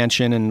and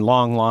stanchion and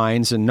long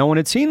lines, and no one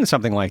had seen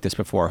something like this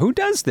before. Who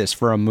does this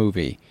for a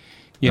movie?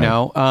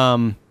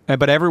 And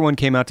But everyone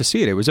came out to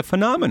see it. It was a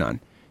phenomenon.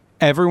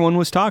 Everyone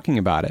was talking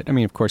about it. I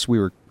mean, of course, we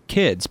were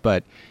kids,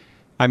 but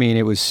I mean,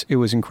 it was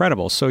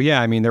incredible. So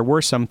yeah, I mean, there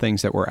were some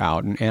things that were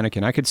out, and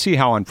Anakin, I could see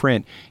how on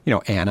print,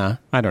 Anna,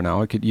 I don't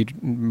know,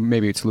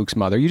 maybe it's Luke's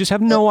mother. You just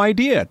have no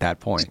idea at that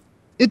point.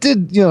 It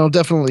did,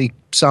 definitely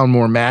sound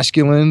more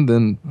masculine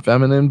than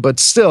feminine, but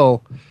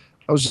still,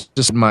 I was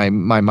just my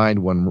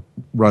mind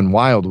run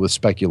wild with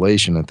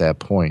speculation at that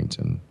point,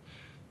 and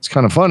it's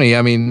kind of funny.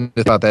 I mean,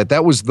 I thought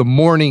that was the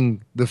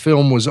morning the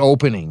film was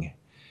opening,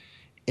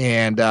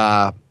 and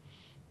I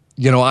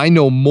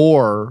know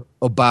more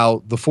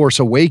about The Force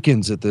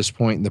Awakens at this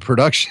point in the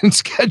production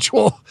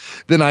schedule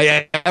than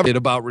I ever did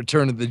about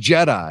Return of the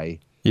Jedi.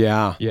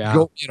 Yeah.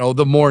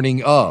 The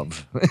morning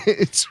of.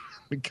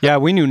 Yeah,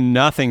 we knew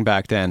nothing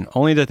back then,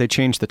 only that they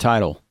changed the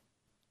title,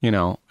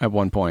 at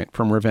one point,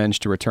 from Revenge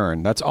to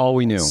Return. That's all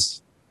we knew.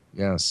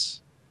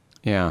 Yes.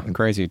 Yeah,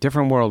 crazy.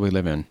 Different world we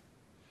live in.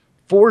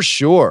 For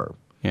sure.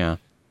 Yeah.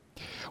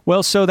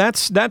 Well, so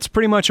that's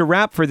pretty much a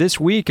wrap for this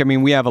week. I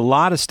mean, we have a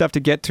lot of stuff to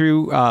get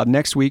through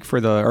next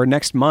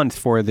month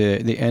for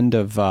the end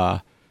of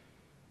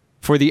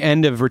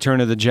Return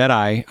of the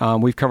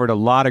Jedi. We've covered a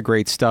lot of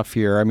great stuff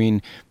here. I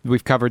mean,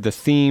 we've covered the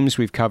themes,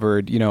 we've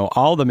covered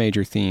all the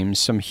major themes,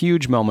 some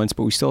huge moments,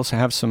 but we still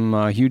have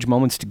some huge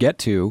moments to get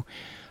to.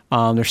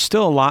 There's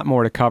still a lot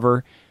more to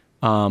cover,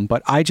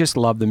 but I just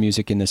love the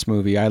music in this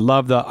movie. I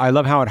love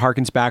how it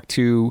harkens back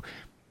to,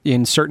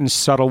 in certain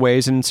subtle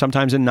ways and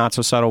sometimes in not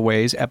so subtle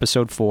ways,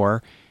 Episode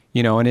 4,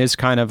 and is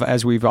kind of,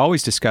 as we've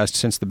always discussed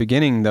since the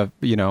beginning,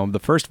 the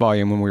first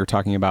volume when we were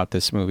talking about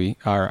this movie,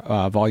 or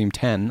volume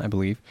 10, I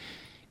believe,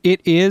 it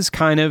is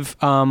kind of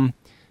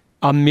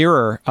a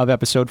mirror of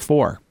Episode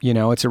 4.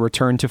 It's a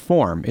return to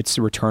form. It's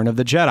the return of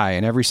the Jedi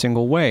in every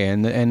single way,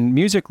 and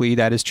musically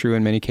that is true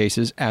in many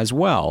cases as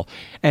well.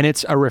 And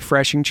it's a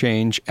refreshing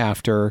change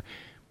after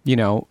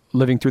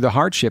living through the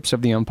hardships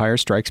of The Empire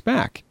Strikes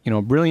Back.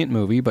 A brilliant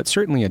movie, but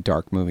certainly a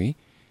dark movie.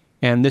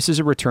 And this is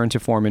a return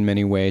to form in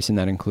many ways, and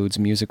that includes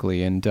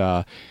musically. And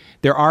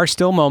there are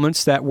still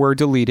moments that were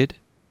deleted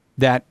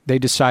that they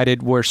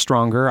decided were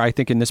stronger. I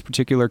think in this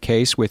particular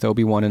case with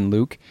Obi-Wan and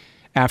Luke,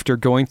 after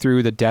going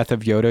through the death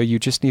of Yoda, you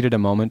just needed a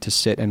moment to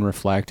sit and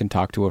reflect and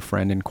talk to a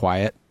friend in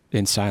quiet,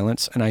 in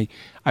silence. And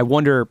I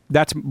wonder,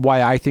 that's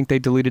why I think they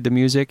deleted the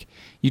music.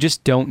 You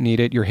just don't need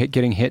it. You're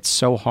getting hit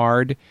so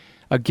hard.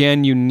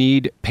 Again,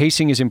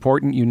 pacing is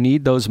important. You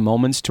need those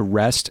moments to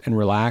rest and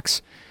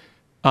relax.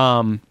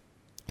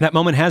 That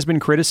moment has been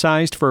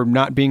criticized for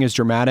not being as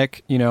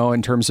dramatic,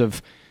 in terms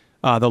of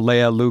the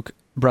Leia, Luke,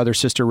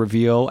 brother-sister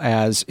reveal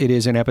as it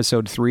is in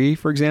Episode 3,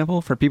 for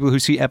example. For people who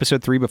see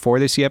Episode 3 before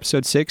they see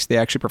Episode 6, they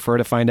actually prefer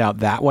to find out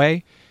that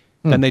way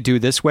than they do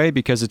this way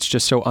because it's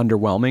just so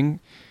underwhelming.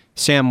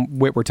 Sam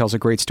Witwer tells a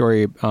great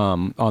story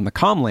on the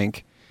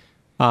Comlink.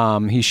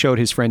 He showed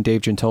his friend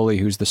Dave Gentoli,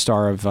 who's the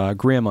star of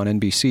Grimm on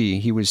NBC.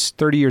 He was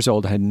 30 years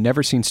old, had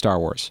never seen Star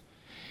Wars.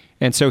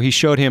 And so he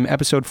showed him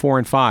Episode 4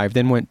 and 5,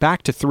 then went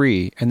back to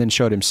 3, and then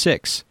showed him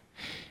 6.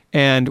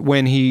 And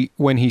when he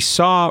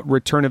saw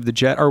Return of the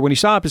Jedi, or when he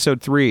saw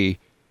Episode 3,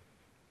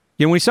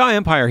 when he saw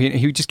Empire,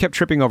 he just kept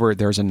tripping over,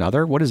 there's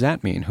another? What does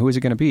that mean? Who is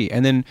it going to be?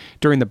 And then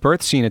during the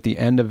birth scene at the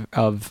end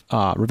of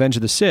Revenge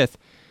of the Sith,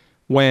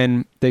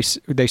 when they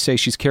say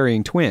she's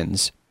carrying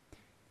twins,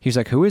 he's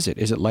like, who is it?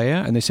 Is it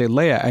Leia? And they say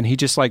Leia, and he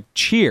just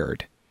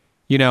cheered,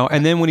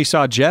 And then when he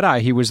saw Jedi,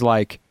 he was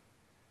like,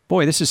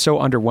 boy, this is so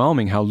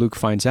underwhelming how Luke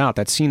finds out.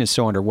 That scene is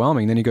so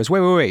underwhelming. Then he goes,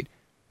 wait.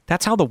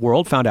 That's how the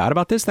world found out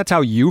about this? That's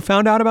how you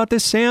found out about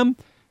this, Sam?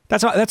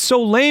 That's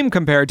so lame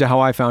compared to how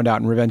I found out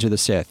in Revenge of the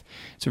Sith.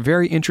 It's a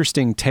very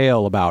interesting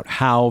tale about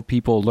how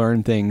people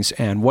learn things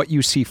and what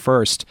you see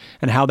first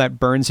and how that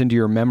burns into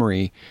your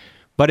memory.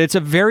 But it's a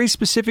very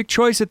specific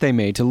choice that they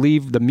made to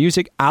leave the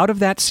music out of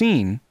that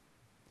scene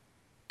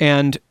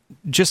and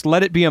just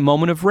let it be a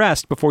moment of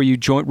rest before you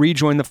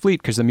rejoin the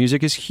fleet, because the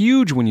music is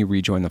huge when you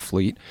rejoin the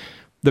fleet.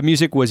 The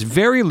music was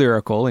very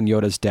lyrical in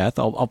Yoda's death.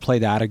 I'll play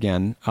that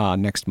again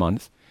next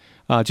month,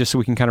 just so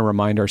we can kind of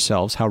remind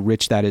ourselves how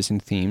rich that is in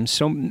themes.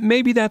 So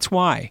maybe that's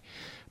why.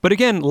 But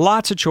again,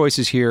 lots of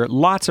choices here,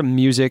 lots of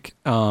music.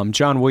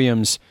 John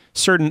Williams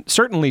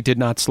certainly did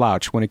not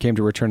slouch when it came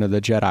to Return of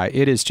the Jedi.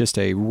 It is just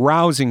a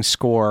rousing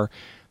score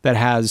that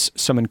has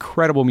some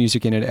incredible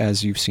music in it,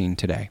 as you've seen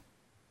today.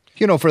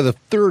 For the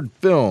third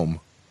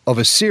film of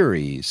a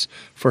series,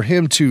 for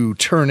him to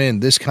turn in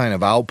this kind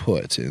of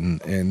output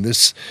and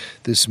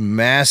this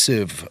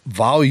massive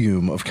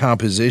volume of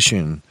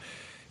composition,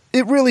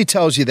 it really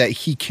tells you that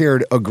he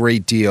cared a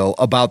great deal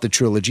about the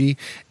trilogy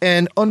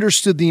and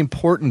understood the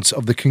importance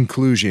of the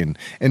conclusion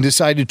and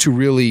decided to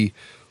really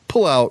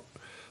pull out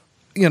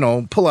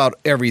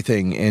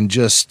everything and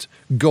just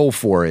go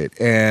for it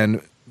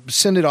and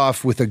send it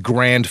off with a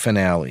grand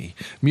finale.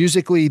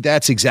 Musically,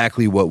 that's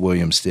exactly what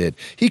Williams did.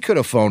 He could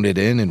have phoned it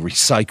in and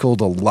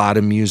recycled a lot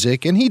of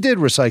music, and he did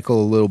recycle a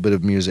little bit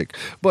of music,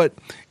 but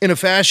in a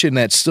fashion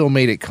that still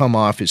made it come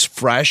off as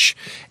fresh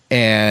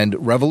and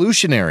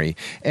revolutionary.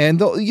 And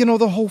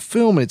the whole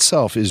film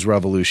itself is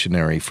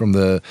revolutionary, from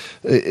the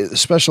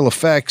special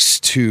effects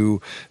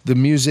to the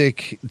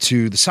music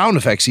to the sound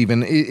effects.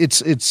 Even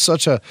it's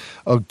such a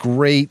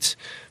great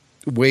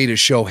way to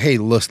show, hey,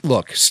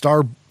 look,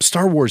 Star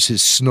Wars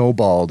has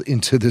snowballed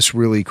into this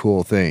really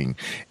cool thing,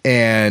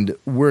 and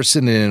we're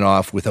sending it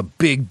off with a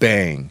big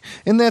bang.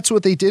 And that's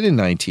what they did in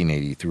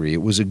 1983.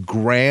 It was a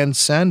grand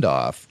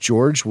send-off.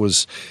 George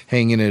was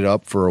hanging it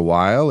up for a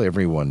while.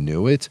 Everyone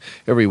knew it.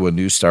 Everyone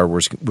knew Star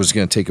Wars was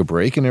going to take a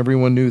break, and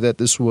everyone knew that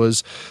this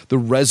was the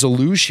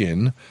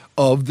resolution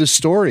of the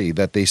story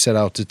that they set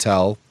out to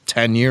tell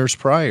 10 years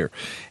prior.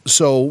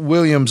 So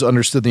Williams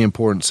understood the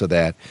importance of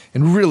that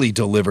and really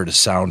delivered a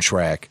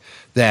soundtrack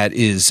that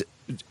is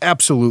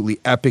absolutely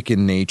epic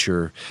in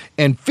nature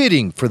and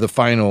fitting for the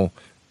final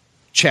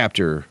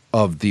chapter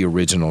of the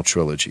original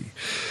trilogy.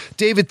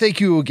 David,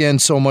 thank you again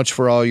so much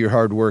for all your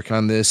hard work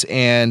on this,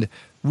 and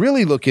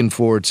really looking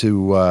forward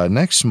to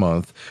next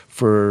month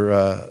for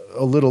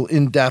a little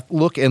in-depth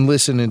look and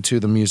listen into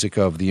the music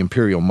of the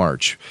Imperial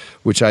March,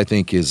 which I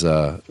think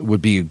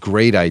would be a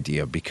great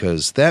idea,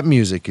 because that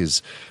music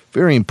is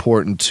very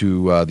important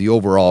to the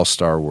overall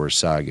Star Wars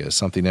saga,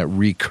 something that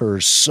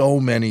recurs so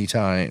many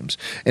times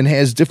and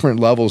has different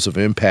levels of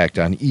impact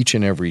on each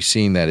and every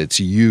scene that it's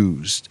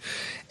used.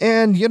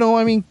 And,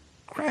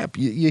 crap,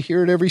 you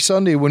hear it every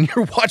Sunday when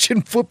you're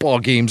watching football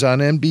games on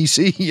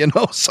NBC.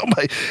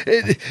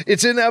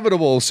 It's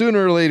inevitable.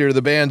 Sooner or later,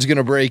 the band's going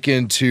to break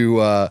into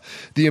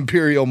the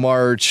Imperial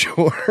March,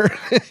 or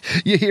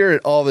you hear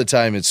it all the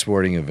time at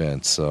sporting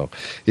events. So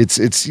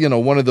it's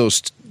one of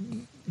those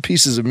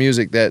pieces of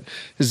music that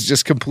has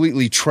just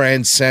completely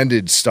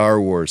transcended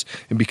Star Wars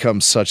and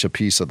become such a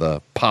piece of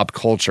the pop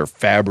culture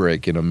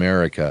fabric in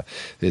America.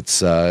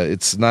 It's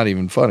not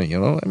even funny,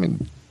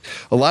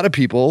 a lot of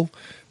people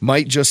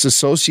might just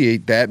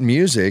associate that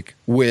music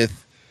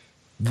with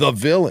the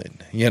villain,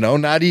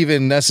 not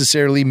even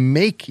necessarily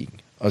making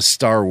a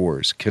Star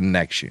Wars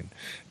connection,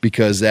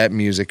 because that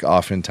music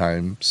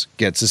oftentimes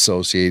gets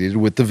associated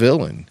with the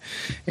villain.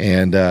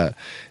 And right.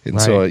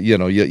 So,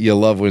 you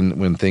love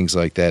when things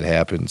like that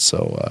happen.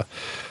 So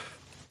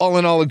all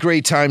in all, a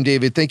great time,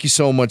 David. Thank you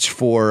so much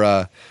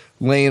for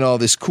laying all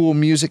this cool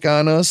music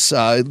on us.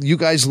 You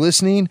guys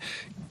listening,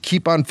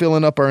 keep on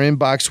filling up our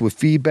inbox with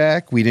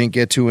feedback. We didn't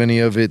get to any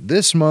of it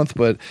this month,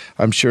 but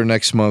I'm sure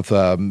next month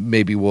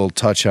maybe we'll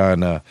touch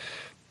on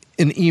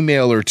an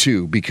email or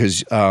two,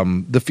 because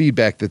the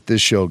feedback that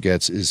this show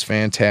gets is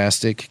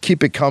fantastic.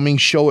 Keep it coming.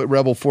 Show at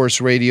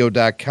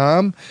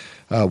rebelforceradio.com.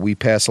 We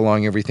pass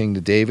along everything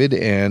to David,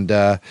 and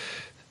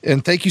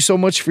thank you so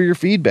much for your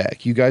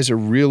feedback. You guys are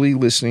really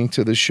listening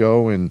to the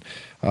show, and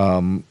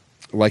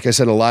like I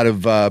said, a lot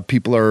of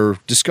people are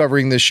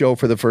discovering this show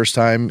for the first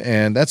time,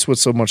 and that's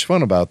what's so much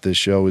fun about this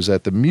show, is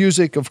that the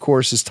music, of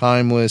course, is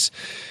timeless,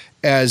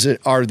 as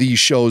are these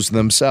shows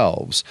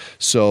themselves.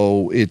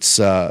 So it's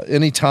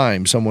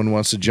anytime someone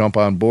wants to jump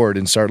on board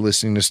and start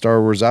listening to Star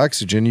Wars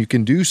Oxygen, you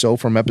can do so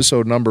from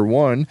episode number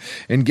 1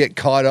 and get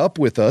caught up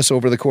with us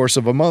over the course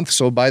of a month.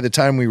 So by the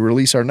time we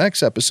release our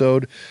next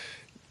episode,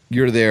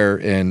 you're there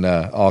and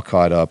all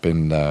caught up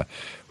and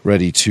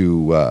ready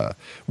to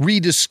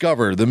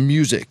rediscover the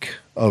music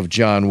of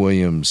John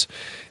Williams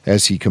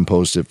as he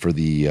composed it for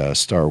the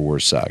Star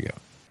Wars saga.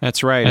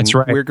 That's right. That's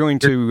right. We're going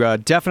to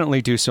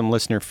definitely do some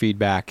listener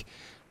feedback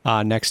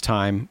next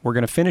time. We're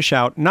going to finish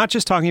out not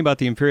just talking about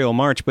the Imperial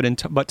March,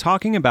 but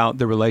talking about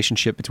the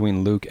relationship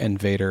between Luke and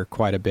Vader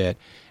quite a bit,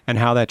 and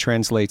how that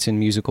translates in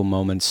musical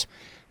moments.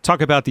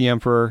 Talk about the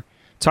Emperor.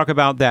 Talk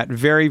about that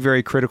very,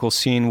 very critical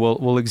scene.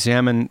 We'll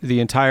examine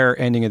the entire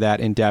ending of that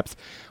in depth.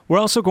 We're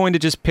also going to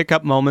just pick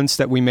up moments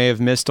that we may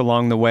have missed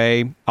along the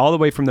way, all the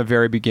way from the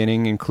very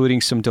beginning, including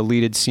some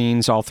deleted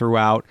scenes all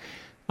throughout.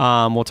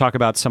 We'll talk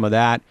about some of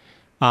that.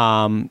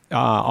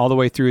 All the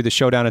way through the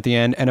showdown at the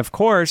end. And of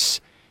course,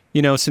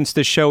 since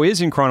this show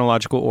is in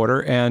chronological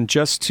order, and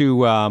just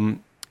to,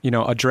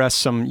 address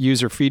some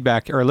user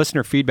feedback or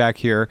listener feedback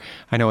here,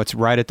 I know it's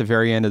right at the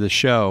very end of the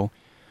show,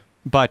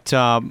 but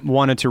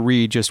wanted to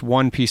read just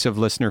one piece of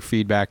listener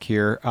feedback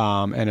here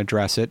and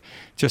address it,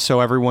 just so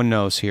everyone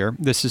knows here.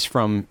 This is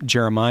from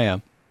Jeremiah.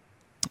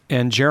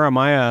 And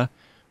Jeremiah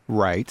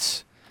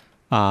writes,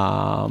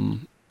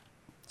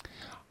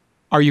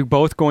 are you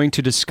both going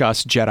to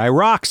discuss Jedi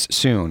Rocks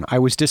soon? I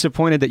was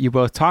disappointed that you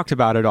both talked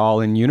about it all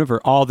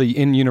the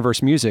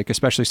in-universe music,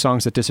 especially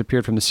songs that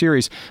disappeared from the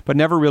series, but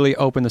never really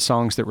opened the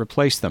songs that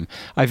replaced them.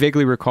 I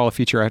vaguely recall a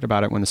featurette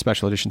about it when the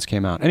special editions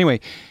came out.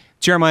 Anyway,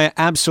 Jeremiah,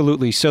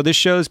 absolutely. So this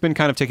show's been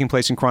kind of taking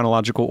place in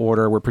chronological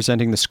order. We're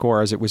presenting the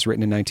score as it was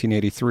written in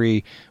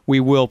 1983. We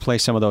will play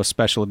some of those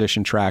special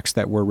edition tracks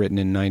that were written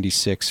in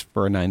 96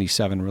 for a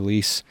 97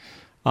 release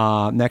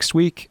next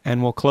week,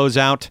 and we'll close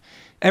out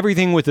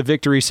everything with the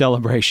victory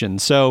celebration.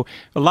 So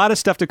a lot of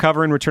stuff to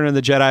cover in Return of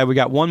the Jedi. We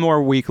got one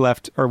more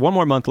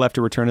month left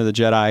to Return of the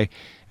Jedi,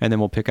 and then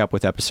we'll pick up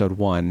with episode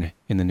 1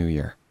 in the new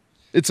year.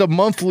 It's a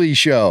monthly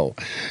show.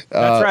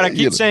 That's right. I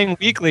keep saying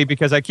weekly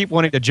because I keep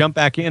wanting to jump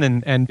back in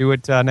and do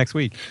it next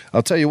week.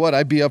 I'll tell you what,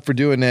 I'd be up for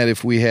doing that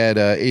if we had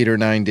 8 or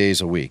 9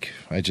 days a week.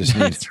 I just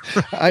need,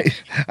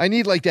 I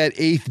need like that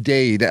 8th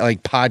day, that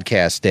like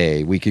podcast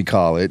day, we could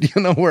call it,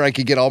 where I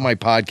could get all my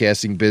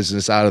podcasting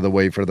business out of the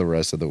way for the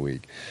rest of the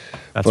week.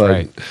 That's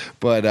right.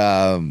 But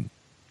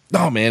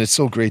oh man, it's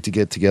so great to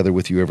get together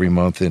with you every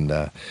month and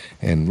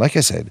like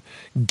I said,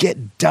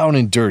 get down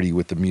and dirty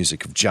with the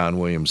music of John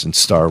Williams and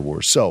Star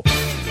Wars. So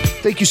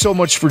thank you so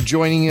much for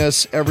joining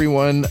us,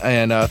 everyone,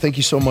 and thank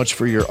you so much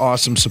for your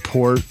awesome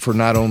support for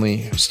not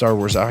only Star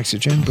Wars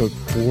Oxygen, but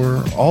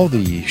for all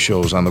the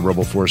shows on the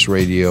Rebel Force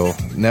Radio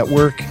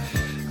Network.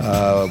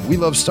 We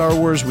love Star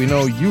Wars. We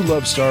know you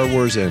love Star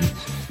Wars, and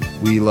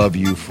we love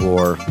you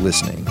for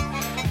listening.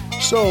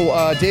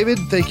 So, David,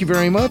 thank you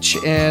very much,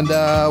 and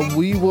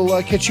we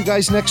will catch you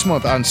guys next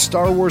month on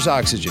Star Wars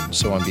Oxygen.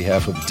 So on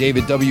behalf of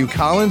David W.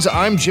 Collins,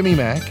 I'm Jimmy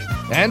Mack,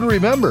 and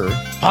remember...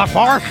 The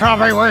Force will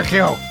be with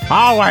you,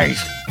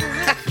 always.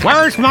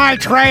 Where's my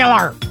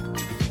trailer?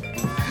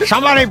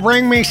 Somebody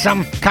bring me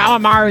some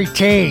calamari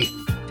tea.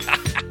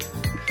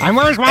 And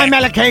where's my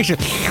medication?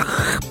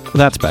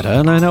 That's better,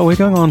 and I know we're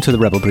going on to the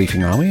Rebel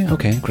briefing, are we?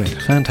 Okay, great.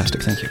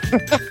 Fantastic, thank you.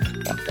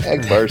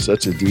 Ackbar's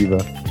such a diva.